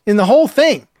honest in the whole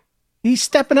thing. He's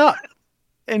stepping up.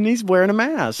 And he's wearing a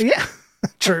mask. Yeah,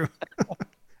 true.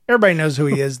 Everybody knows who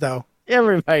he is, though.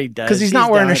 Everybody does. Because he's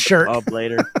not wearing a shirt.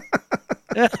 Later.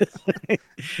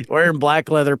 Wearing black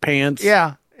leather pants.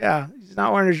 Yeah. He's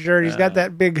not wearing a shirt. He's got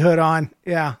that big hood on.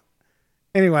 Yeah.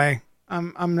 Anyway,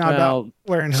 I'm not about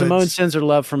wearing hoods. Simone sends her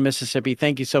love from Mississippi.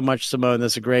 Thank you so much, Simone.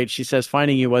 That's great. She says,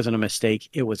 finding you wasn't a mistake.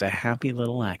 It was a happy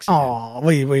little accident. Oh,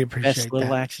 we appreciate Best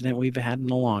little accident we've had in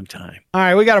a long time. All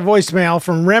right, we got a voicemail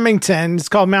from Remington. It's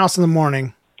called Mouse in the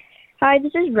Morning. Hi,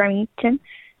 this is Remington.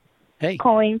 Hey.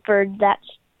 Calling for That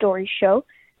Story Show.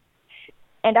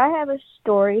 And I have a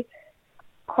story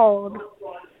called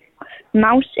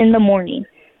Mouse in the Morning.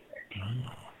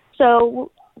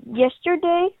 So,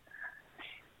 yesterday,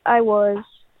 I was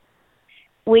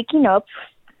waking up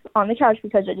on the couch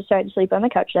because I decided to sleep on the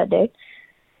couch that day,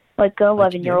 like an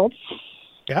 11-year-old.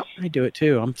 Yeah, I do it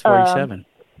too. I'm 47.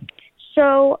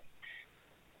 So,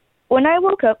 when I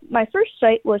woke up, my first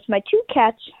sight was my two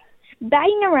cats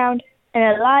batting around and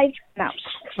a live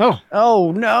mouse.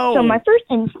 Oh no! So my first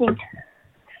instinct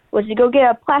was to go get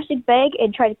a plastic bag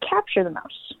and try to capture the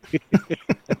mouse.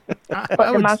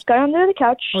 But the mouse got under the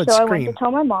couch, so I went to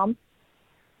tell my mom.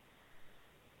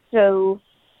 So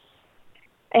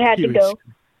I had to go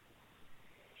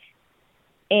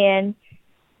and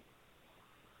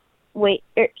wait.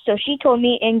 So she told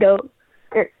me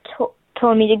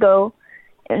told me to go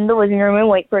in the living room and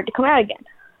wait for it to come out again.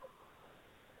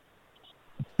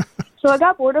 So I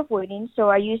got bored of waiting, so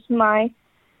I used my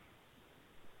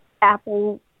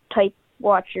Apple type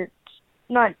watch, or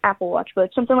not Apple Watch,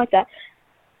 but something like that,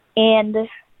 and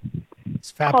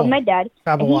called my dad,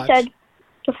 and he said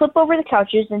to flip over the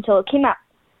couches until it came out.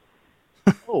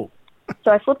 Oh.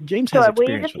 So I flipped. James so has I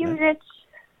waited a few minutes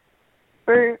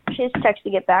for his text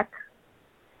to get back.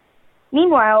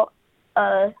 Meanwhile,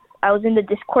 I was in the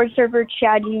Discord server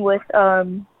chatting with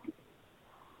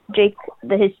Jake,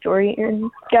 the historian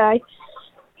guy.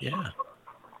 Yeah.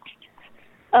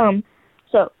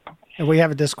 So. And we have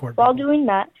a Discord. While doing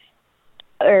that,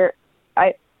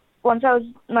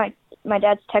 my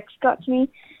dad's text got to me,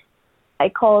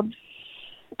 I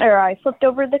flipped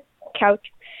over the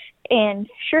couch, and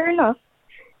sure enough,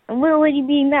 a little itty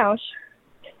bitty mouse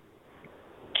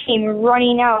came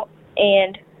running out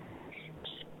and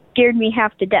scared me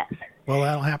half to death. Well,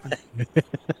 that'll happen.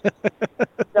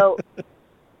 So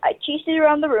I chased it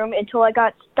around the room until I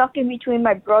got stuck in between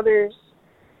my brother's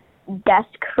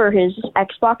desk for his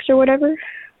Xbox or whatever.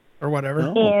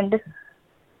 And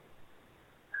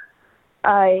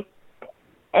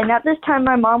at this time,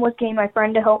 my mom was getting my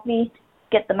friend to help me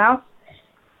get the mouse.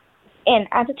 And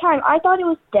at the time, I thought it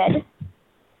was dead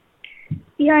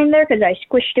behind there because I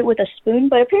squished it with a spoon,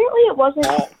 but apparently it wasn't.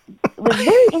 It was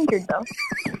very injured, though.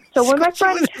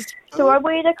 So I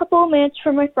waited a couple of minutes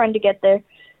for my friend to get there,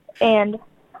 and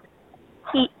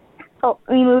we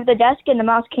moved the desk, and the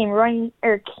mouse came running,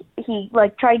 or he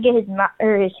tried to get his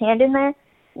hand in there,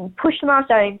 and pushed the mouse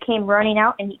out, and it came running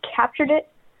out, and he captured it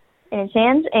in his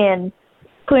hands and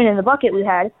put it in the bucket we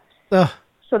had,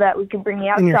 so that we could bring it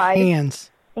outside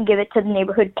and give it to the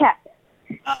neighborhood cat.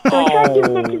 So we tried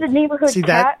giving it to the neighborhood cat.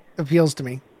 That appeals to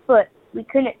me. But we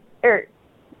couldn't,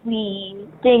 we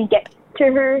didn't get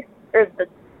to her,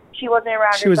 she wasn't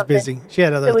around. She was busy. She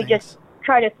had other things. So we just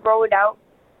tried to throw it out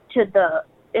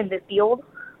in the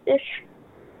field-ish.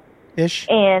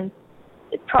 And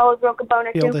it probably broke a bone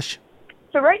or two.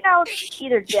 So right now it's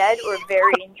either dead or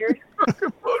very injured.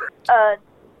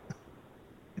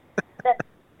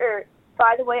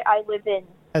 By the way, I live in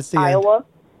Iowa.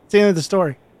 That's the end of the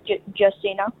story. Just so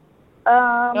you know.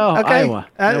 Okay. Iowa.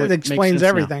 That explains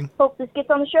everything. Hope this gets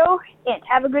on the show, and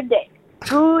have a good day.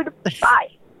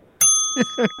 Goodbye.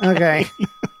 Okay.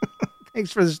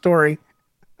 Thanks for the story.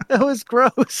 That was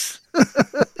gross.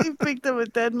 He picked up a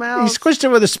dead mouse. He squished it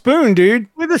with a spoon, dude.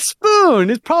 With a spoon.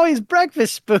 It's probably his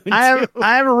breakfast spoon. I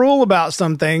have a rule about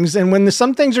some things, and when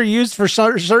some things are used for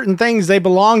certain things, they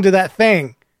belong to that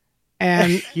thing.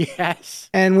 And yes.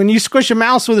 And when you squish a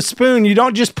mouse with a spoon, you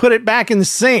don't just put it back in the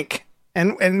sink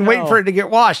and wait for it to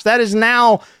get washed. That is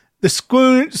now the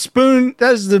spoon.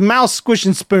 That is the mouse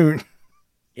squishing spoon.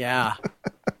 Yeah.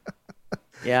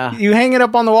 Yeah. You hang it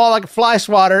up on the wall like a fly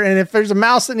swatter, and if there's a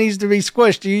mouse that needs to be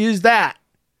squished, you use that.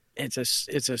 It's a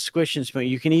squishing spoon.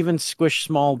 You can even squish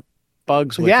small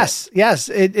bugs with it. Yes.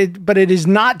 But it is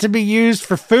not to be used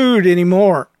for food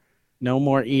anymore. No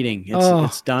more eating.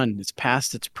 It's done. It's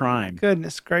past its prime.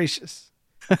 Goodness gracious.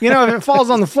 If it falls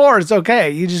on the floor, it's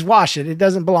okay. You just wash it. It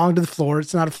doesn't belong to the floor.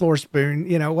 It's not a floor spoon,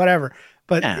 whatever.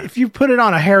 But if you put it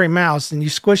on a hairy mouse and you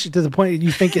squish it to the point that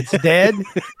you think it's dead.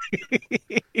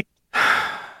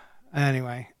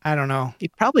 Anyway, I don't know. You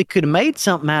probably could have made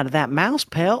something out of that mouse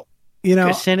pelt. Could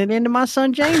have sent it into my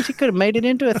son James. He could have made it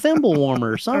into a thimble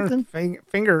warmer or something.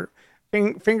 Finger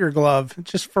glove,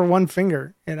 just for one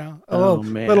finger. Oh,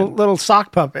 man. Little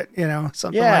sock puppet.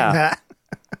 Something like that.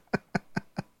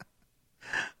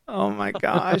 Oh my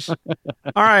gosh. All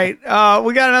right.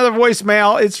 We got another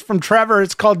voicemail. It's from Trevor.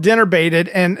 It's called Dinner Baited.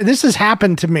 And this has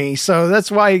happened to me. So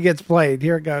that's why he gets played.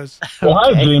 Here it goes. Well,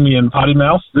 hi, Jamie and Potty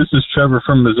Mouse. This is Trevor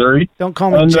from Missouri. Don't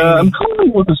call me Jamie. I'm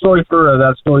calling with a story for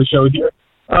That Story Show here.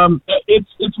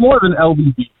 It's more of an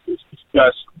LBB, if you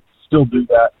guys still do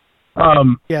that.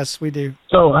 Yes, we do.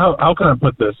 So how can I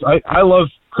put this? I love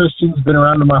Christians, been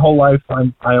around them my whole life.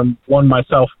 I am one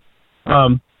myself.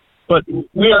 But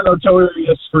we are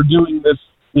notorious for doing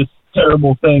this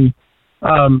terrible thing.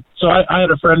 So I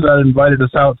had a friend that invited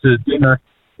us out to dinner.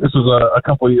 This was a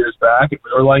couple of years back, and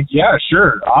we were like, yeah,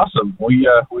 sure, awesome. We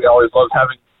always loved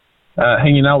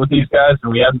hanging out with these guys,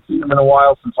 and we hadn't seen them in a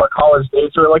while since our college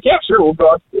days. So we're like, yeah, sure, we'll go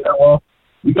out to dinner. Well,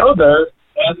 we go there,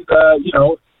 and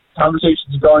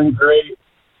conversation's going great.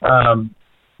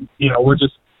 We're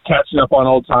just catching up on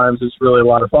old times. It's really a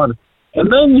lot of fun. And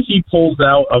then he pulls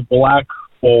out a black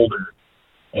folder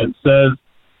and says,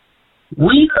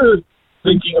 we are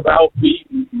thinking about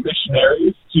being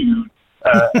missionaries to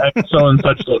so and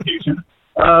such location.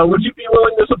 Would you be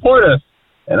willing to support us?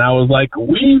 And I was like,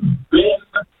 we've been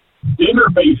dinner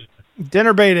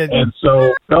baited. And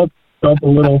so felt a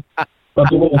little sad.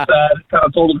 Kind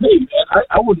of told him, hey, man,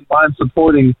 I wouldn't mind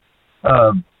supporting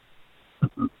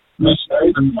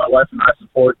missionaries, and my wife and I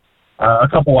support a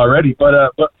couple already. But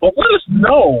let us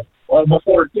know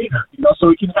before dinner, so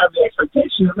we can have the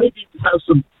expectation and maybe have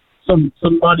some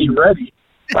money ready.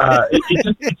 It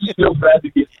just feels bad to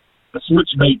get a switch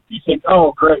mate. You think,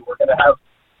 oh, great, we're going to have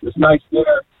this nice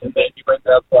dinner, and then you end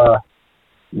up,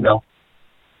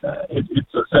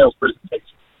 it's a sales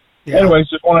presentation. Yeah. Anyways,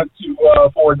 just wanted to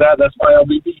forward that. That's my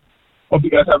LBB. Hope you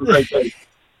guys have a great day.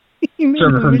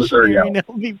 Trevor from Missouri.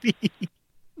 LBB.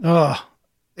 Oh,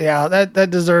 yeah, that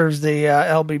deserves the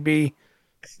LBB.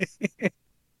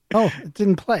 Oh, it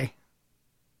didn't play.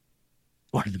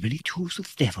 One of the many tools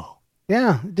of the devil.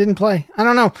 Yeah, it didn't play. I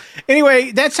don't know.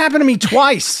 Anyway, that's happened to me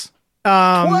twice.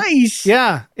 Twice?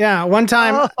 Yeah. One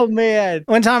time. Oh, man.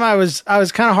 One time I was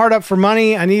kind of hard up for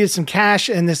money. I needed some cash,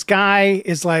 and this guy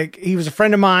is like, he was a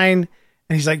friend of mine,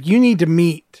 and he's like, you need to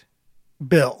meet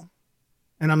Bill.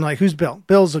 And I'm like, who's Bill?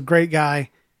 Bill's a great guy,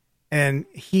 and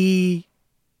he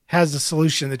has the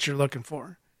solution that you're looking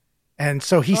for. And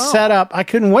so he set up, I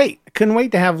couldn't wait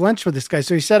to have lunch with this guy.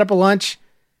 So he set up a lunch,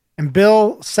 and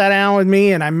Bill sat down with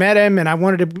me, and I met him, and I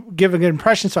wanted to give a good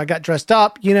impression. So I got dressed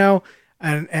up, and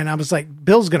I was like,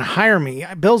 Bill's going to hire me.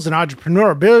 Bill's an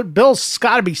entrepreneur. Bill's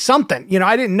got to be something.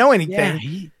 I didn't know anything.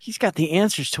 Yeah, he's got the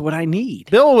answers to what I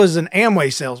need. Bill was an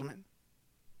Amway salesman.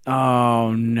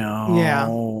 Oh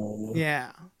no.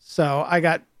 Yeah. So I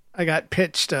got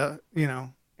pitched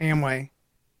Amway.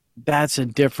 That's a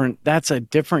different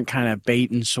kind of bait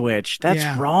and switch.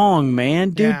 That's wrong,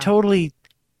 man. Dude, totally.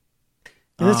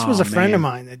 And this was a friend of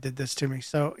mine that did this to me.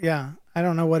 So yeah, I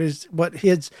don't know why did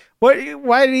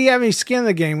he have any skin in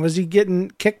the game? Was he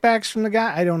getting kickbacks from the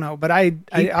guy? I don't know, but I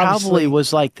probably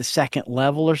was like the second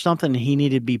level or something. And he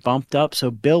needed to be bumped up.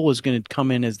 So Bill was going to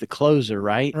come in as the closer,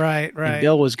 right? Right. And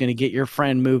Bill was going to get your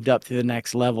friend moved up to the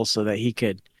next level so that he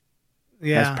could.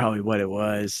 Yeah, that's probably what it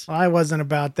was. Well, I wasn't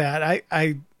about that.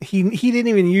 He didn't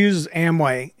even use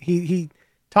Amway. He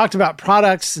talked about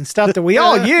products and stuff that we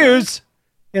all use,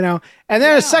 And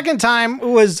then a second time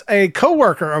was a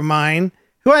coworker of mine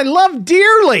who I love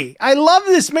dearly. I love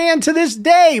this man to this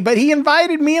day, but he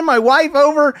invited me and my wife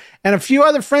over and a few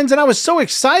other friends, and I was so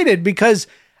excited because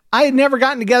I had never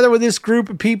gotten together with this group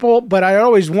of people, but I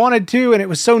always wanted to, and it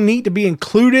was so neat to be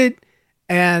included.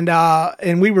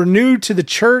 And we were new to the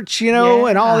church, and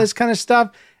all this kind of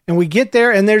stuff. And we get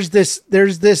there, and there's this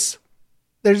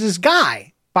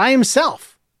guy by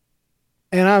himself.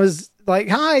 And I was like,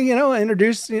 hi,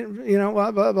 introduced,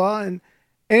 blah, blah, blah. And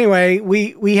anyway,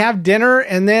 we have dinner,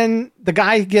 and then the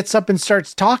guy gets up and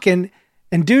starts talking,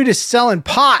 and dude is selling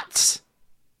pots.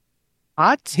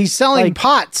 Pots? He's selling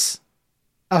pots.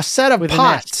 A set of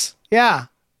pots. Yeah.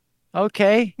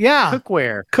 Okay. Yeah.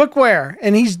 Cookware.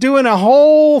 And he's doing a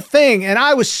whole thing. And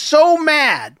I was so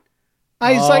mad.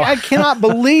 I was like, I cannot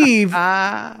believe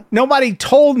nobody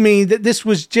told me that this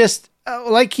was just,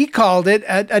 like he called it,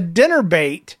 a dinner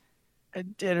bait. A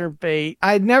dinner bait.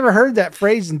 I'd never heard that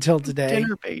phrase until today.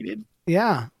 Dinner baited.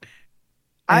 Yeah.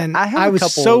 And I have I a was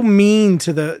couple- so mean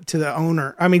to the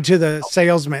owner. I mean, to the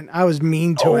salesman. I was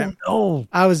mean to him. Oh,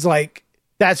 I was like,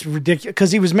 that's ridiculous.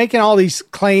 Because he was making all these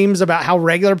claims about how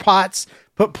regular pots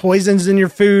put poisons in your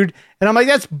food. And I'm like,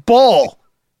 that's bull.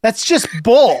 That's just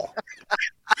bull.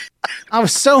 I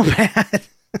was so mad.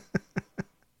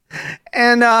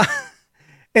 And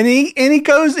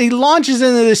he launches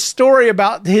into this story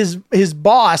about his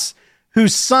boss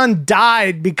whose son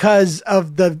died because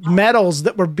of the metals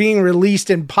that were being released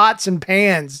in pots and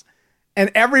pans. And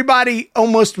everybody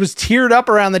almost was teared up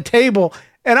around the table.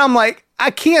 And I'm like, I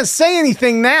can't say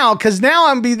anything now because now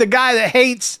I'm be the guy that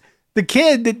hates the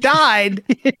kid that died.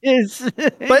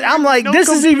 But I'm like, this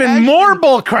is even more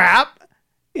bull crap,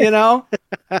 you know?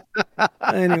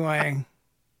 Anyway.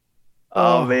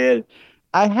 Oh, man.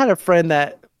 I had a friend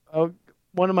that,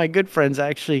 one of my good friends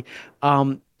actually,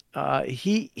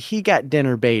 he got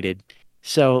dinner baited.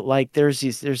 So like there's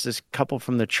this couple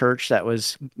from the church that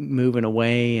was moving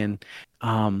away and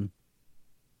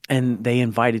they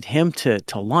invited him to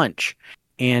lunch.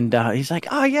 And he's like,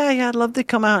 oh yeah, I'd love to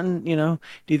come out and,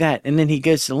 do that. And then he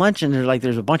goes to lunch and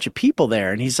there's a bunch of people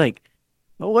there. And he's like,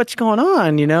 well, what's going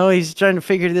on? He's trying to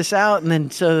figure this out. And then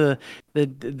so the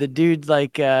dude's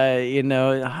like,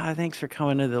 thanks for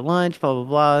coming to the lunch, blah, blah,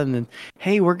 blah. And then,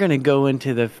 hey, we're going to go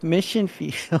into the mission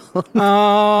field.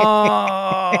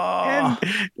 Oh.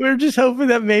 We're just hoping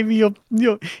that maybe you'll,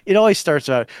 it always starts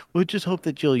out, we'll just hope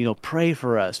that you'll, pray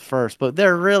for us first. But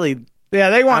they're really. Yeah,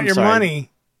 they want your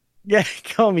money. Yeah,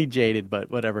 call me jaded,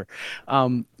 but whatever.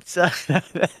 So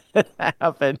that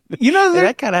happened.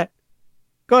 That kind of.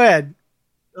 Go ahead.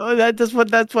 Oh, that's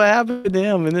what happened to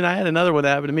him, and then I had another one that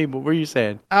happened to me. But what were you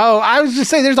saying? Oh, I was just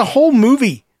saying, there's a whole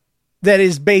movie that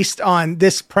is based on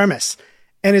this premise,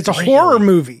 and it's a horror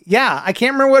movie. Yeah, I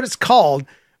can't remember what it's called,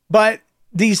 but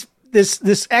this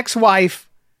ex-wife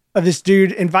of this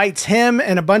dude invites him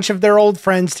and a bunch of their old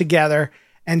friends together,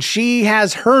 and she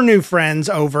has her new friends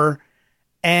over,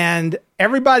 and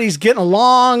everybody's getting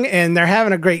along, and they're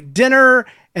having a great dinner.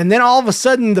 And then all of a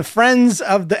sudden, the friends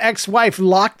of the ex-wife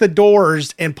lock the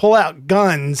doors and pull out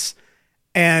guns,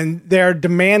 and they're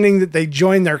demanding that they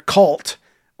join their cult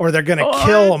or they're going to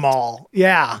kill them all.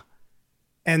 Yeah.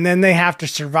 And then they have to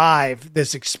survive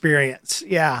this experience.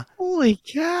 Yeah. Holy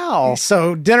cow.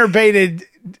 So dinner baited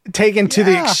taken to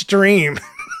the extreme.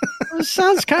 It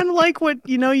sounds kind of like what,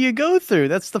 you go through.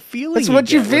 That's the feeling. That's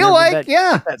what you feel like.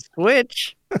 Yeah. That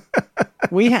switch.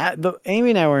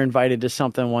 Amy and I were invited to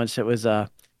something once. And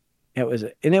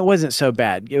it wasn't so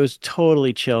bad. It was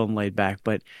totally chill and laid back,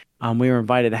 but we were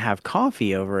invited to have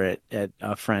coffee over at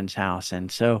a friend's house.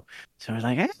 And so I was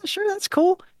like, yeah, sure, that's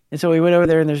cool. And so we went over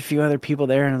there and there's a few other people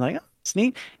there and I'm like, oh, it's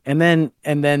neat. And then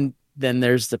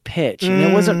there's the pitch. And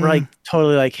it wasn't like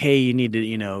totally like, hey, you need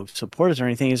to, support us or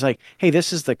anything. It's like, hey,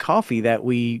 this is the coffee that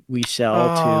we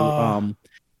sell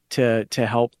to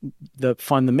help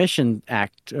fund the mission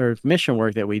act or mission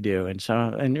work that we do.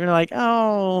 And you're like,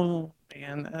 oh,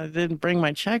 man, I didn't bring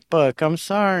my checkbook. I'm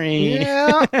sorry.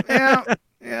 Yeah.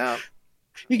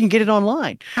 You can get it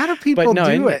online. How do people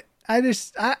do it?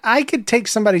 I could take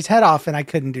somebody's head off and I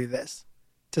couldn't do this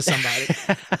to somebody.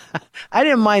 I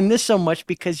didn't mind this so much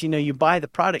because, you buy the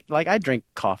product. Like I drink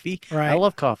coffee. Right. I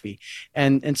love coffee.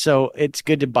 And so it's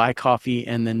good to buy coffee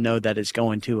and then know that it's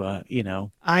going to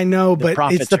I know, but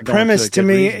it's the premise to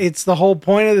me. Reason. It's the whole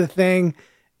point of the thing.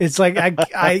 It's like,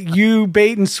 you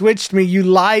bait and switched me. You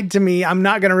lied to me. I'm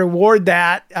not going to reward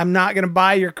that. I'm not going to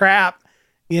buy your crap.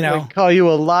 I call you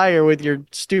a liar with your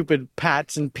stupid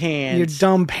pots and pans. Your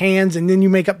dumb pans. And then you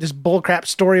make up this bullcrap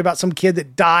story about some kid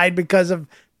that died because of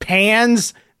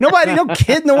pans. No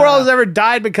kid in the world has ever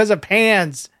died because of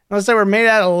pans unless they were made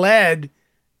out of lead.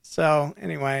 So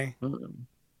anyway,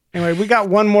 we got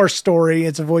one more story.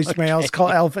 It's a voicemail. Okay. It's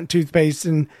called Elephant Toothpaste.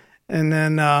 And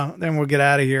then we'll get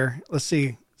out of here. Let's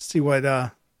see what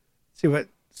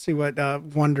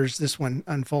wonders this one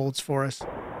unfolds for us.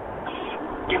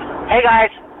 Hey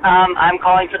guys, I'm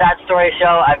calling for That Story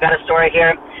Show. I've got a story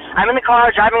here. I'm in the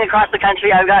car driving across the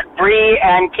country. I've got Bree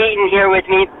and Keaton here with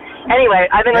me. Anyway,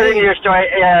 I've been listening to your story,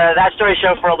 That Story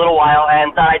Show for a little while,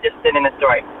 and thought I'd just send in a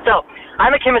story. So,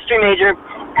 I'm a chemistry major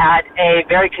at a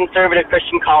very conservative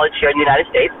Christian college here in the United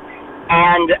States,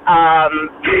 and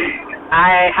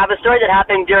I have a story that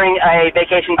happened during a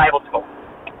vacation Bible school.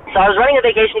 So I was running a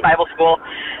vacation Bible school.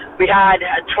 We had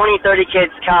 20, 30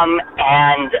 kids come,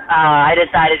 and I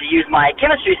decided to use my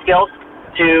chemistry skills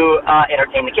to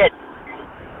entertain the kids.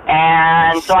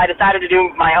 And so I decided to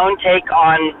do my own take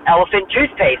on elephant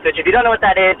toothpaste, which if you don't know what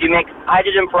that is, you mix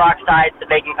hydrogen peroxide, the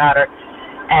baking powder,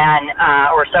 and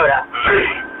or soda,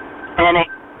 and it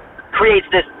creates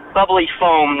this bubbly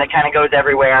foam that kind of goes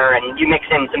everywhere, and you mix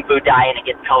in some food dye and it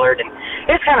gets colored, and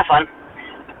it's kind of fun.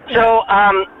 So,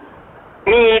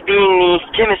 me being the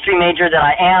chemistry major that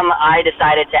I am, I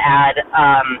decided to add,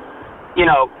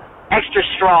 extra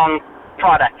strong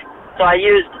product. So I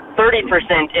used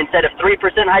 30% instead of 3%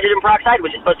 hydrogen peroxide,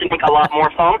 which is supposed to make a lot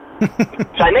more foam.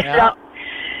 So I mixed it up,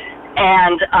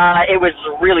 and it was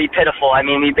really pitiful. I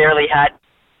mean, we barely had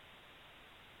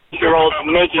year-olds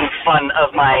making fun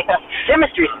of my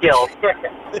chemistry skills.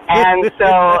 And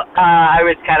so I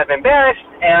was kind of embarrassed,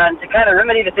 and to kind of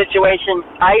remedy the situation,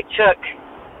 I took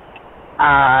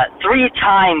 3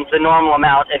 times the normal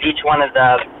amount of each one of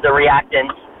the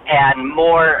reactants and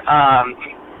more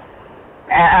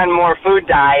food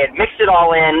dye, and mixed it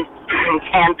all in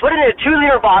and put it in a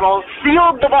 2-liter bottle,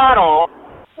 sealed the bottle,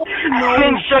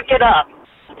 and shook it up.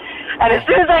 And as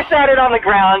soon as I sat it on the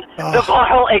ground, the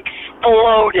bottle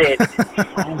exploded,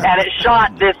 and it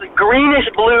shot this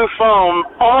greenish-blue foam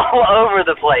all over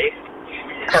the place.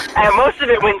 And most of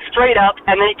it went straight up,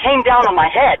 and then it came down on my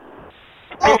head.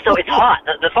 And so it's hot.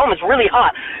 The foam is really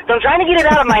hot. So I'm trying to get it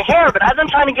out of my hair, but as I'm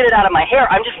trying to get it out of my hair,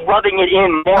 I'm just rubbing it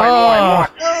in more and more and more.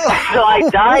 So I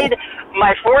dyed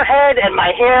my forehead and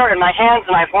my hair and my hands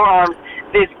and my forearms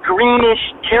this greenish,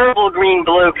 terrible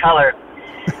green-blue color.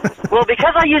 Well,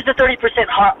 because I used the 30%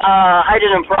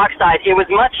 hydrogen peroxide, it was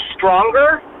much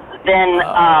stronger than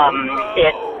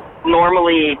it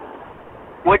normally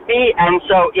would be, and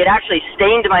so it actually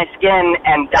stained my skin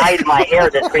and dyed my hair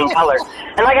this green color.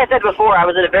 And like I said before, I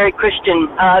was at a very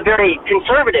very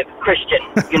conservative Christian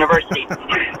university,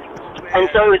 and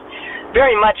so it was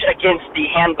very much against the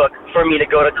handbook for me to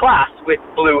go to class with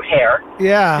blue hair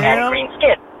and green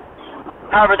skin.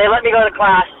 However, they let me go to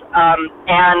class,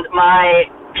 and my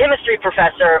chemistry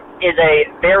professor is a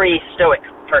very stoic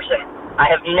person. I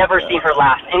have never seen her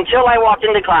laugh until I walked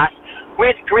into class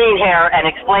with green hair and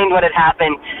explained what had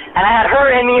happened, and I had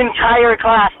her and the entire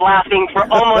class laughing for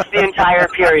almost the entire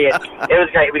period. It was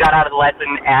great. We got out of the lesson,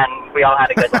 and we all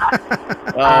had a good time.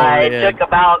 It took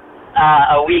about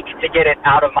a week to get it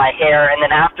out of my hair, and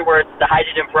then afterwards the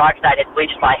hydrogen peroxide had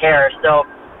bleached my hair, so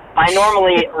my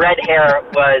normally red hair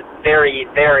was very,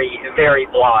 very, very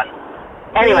blonde.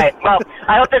 Anyway, well,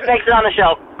 I hope this makes it on the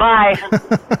show. Bye.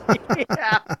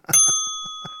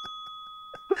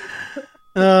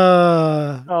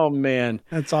 Oh man,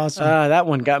 that's awesome. That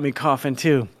one got me coughing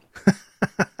too.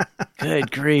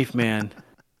 Good grief, man.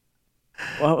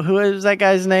 Well, who is that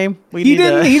guy's name? He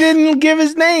didn't give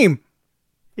his name.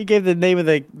 He gave the name of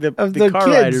the car kids.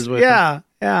 riders with him.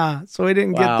 Yeah. So we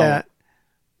didn't get that.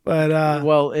 But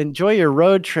well, enjoy your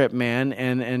road trip, man,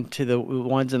 and to the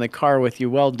ones in the car with you.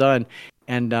 Well done.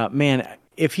 And man,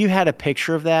 if you had a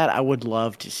picture of that, I would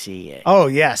love to see it. Oh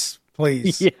yes.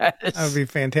 Please. Yes. That would be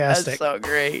fantastic. That's so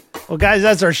great. Well, guys,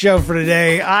 that's our show for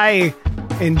today. I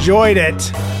enjoyed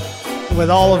it with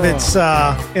all of its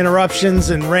interruptions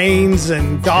and rains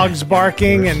and dogs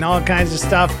barking and all kinds of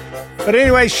stuff. But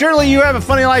anyway, surely you have a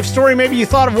funny life story. Maybe you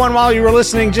thought of one while you were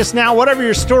listening just now. Whatever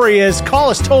your story is, call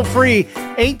us toll-free,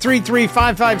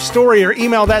 833-55-STORY, or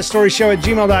email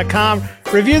thatstoryshow@gmail.com.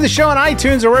 Review the show on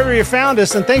iTunes or wherever you found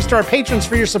us. And thanks to our patrons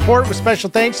for your support, with special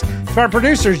thanks to our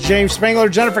producers, James Spangler,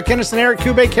 Jennifer Kinnison, Eric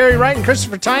Kube, Carrie Wright, and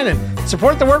Christopher Tynan.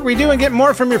 Support the work we do and get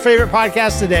more from your favorite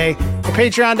podcast today at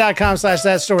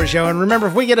patreon.com/thatstoryshow. And remember,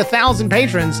 if we get 1,000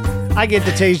 patrons, I get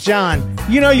to taste John.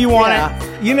 You know you want it.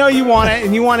 You know you want it,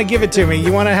 and you want to give it to me.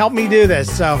 You want to help me do this.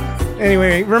 So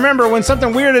anyway, remember, when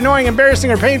something weird, annoying,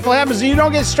 embarrassing, or painful happens, you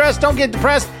don't get stressed, don't get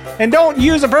depressed, and don't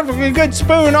use a perfectly good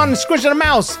spoon on squishing a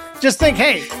mouse. Just think,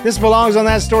 hey, this belongs on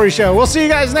That Story Show. We'll see you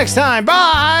guys next time.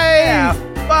 Bye! Yeah,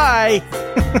 bye!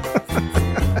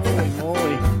 Holy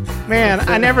moly. Man,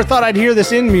 I never thought I'd hear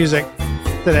this in music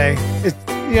today.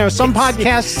 Some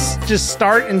podcasts just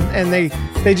start and they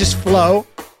just flow,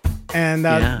 and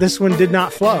this one did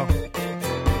not flow.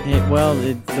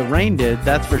 The rain did,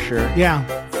 that's for sure. Yeah.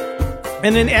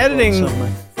 And then editing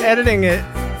it,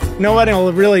 nobody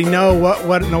will really know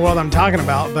what in the world I'm talking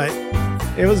about, but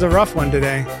it was a rough one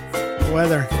today. The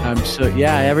weather.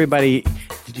 Everybody,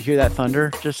 did you hear that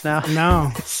thunder just now?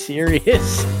 No. It's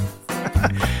serious.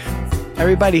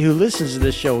 Everybody who listens to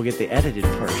this show will get the edited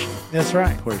portion. That's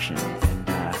right. And,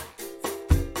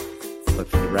 but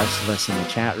for the rest of us in the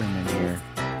chat room in here,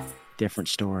 different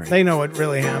story. They know what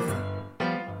really happened.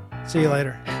 See you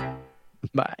later.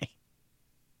 Bye.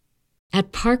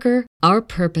 At Parker, our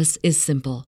purpose is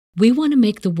simple. We want to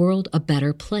make the world a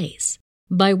better place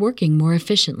by working more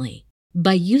efficiently,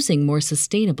 by using more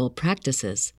sustainable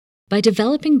practices, by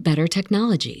developing better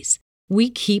technologies. We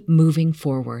keep moving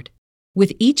forward.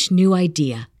 With each new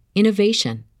idea,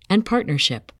 innovation, and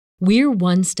partnership, we're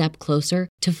one step closer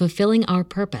to fulfilling our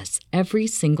purpose every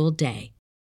single day.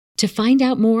 To find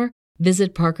out more,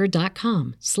 visit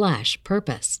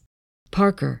parker.com/purpose.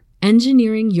 Parker,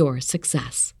 engineering your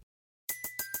success.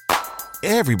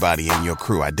 Everybody in your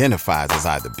crew identifies as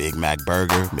either Big Mac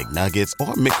Burger, McNuggets,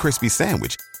 or McCrispy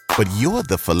Sandwich. But you're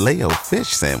the Filet-O-Fish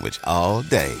Sandwich all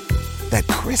day. That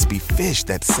crispy fish,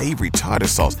 that savory tartar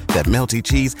sauce, that melty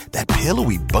cheese, that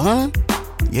pillowy bun.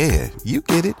 Yeah, you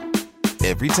get it.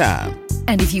 Every time.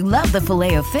 And if you love the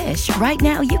Filet-O-Fish, right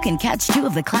now you can catch 2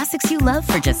 of the classics you love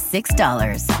for just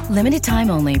 $6. Limited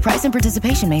time only. Price and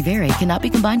participation may vary. Cannot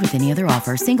be combined with any other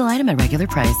offer. Single item at regular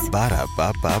price.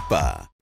 Ba-da-ba-ba-ba.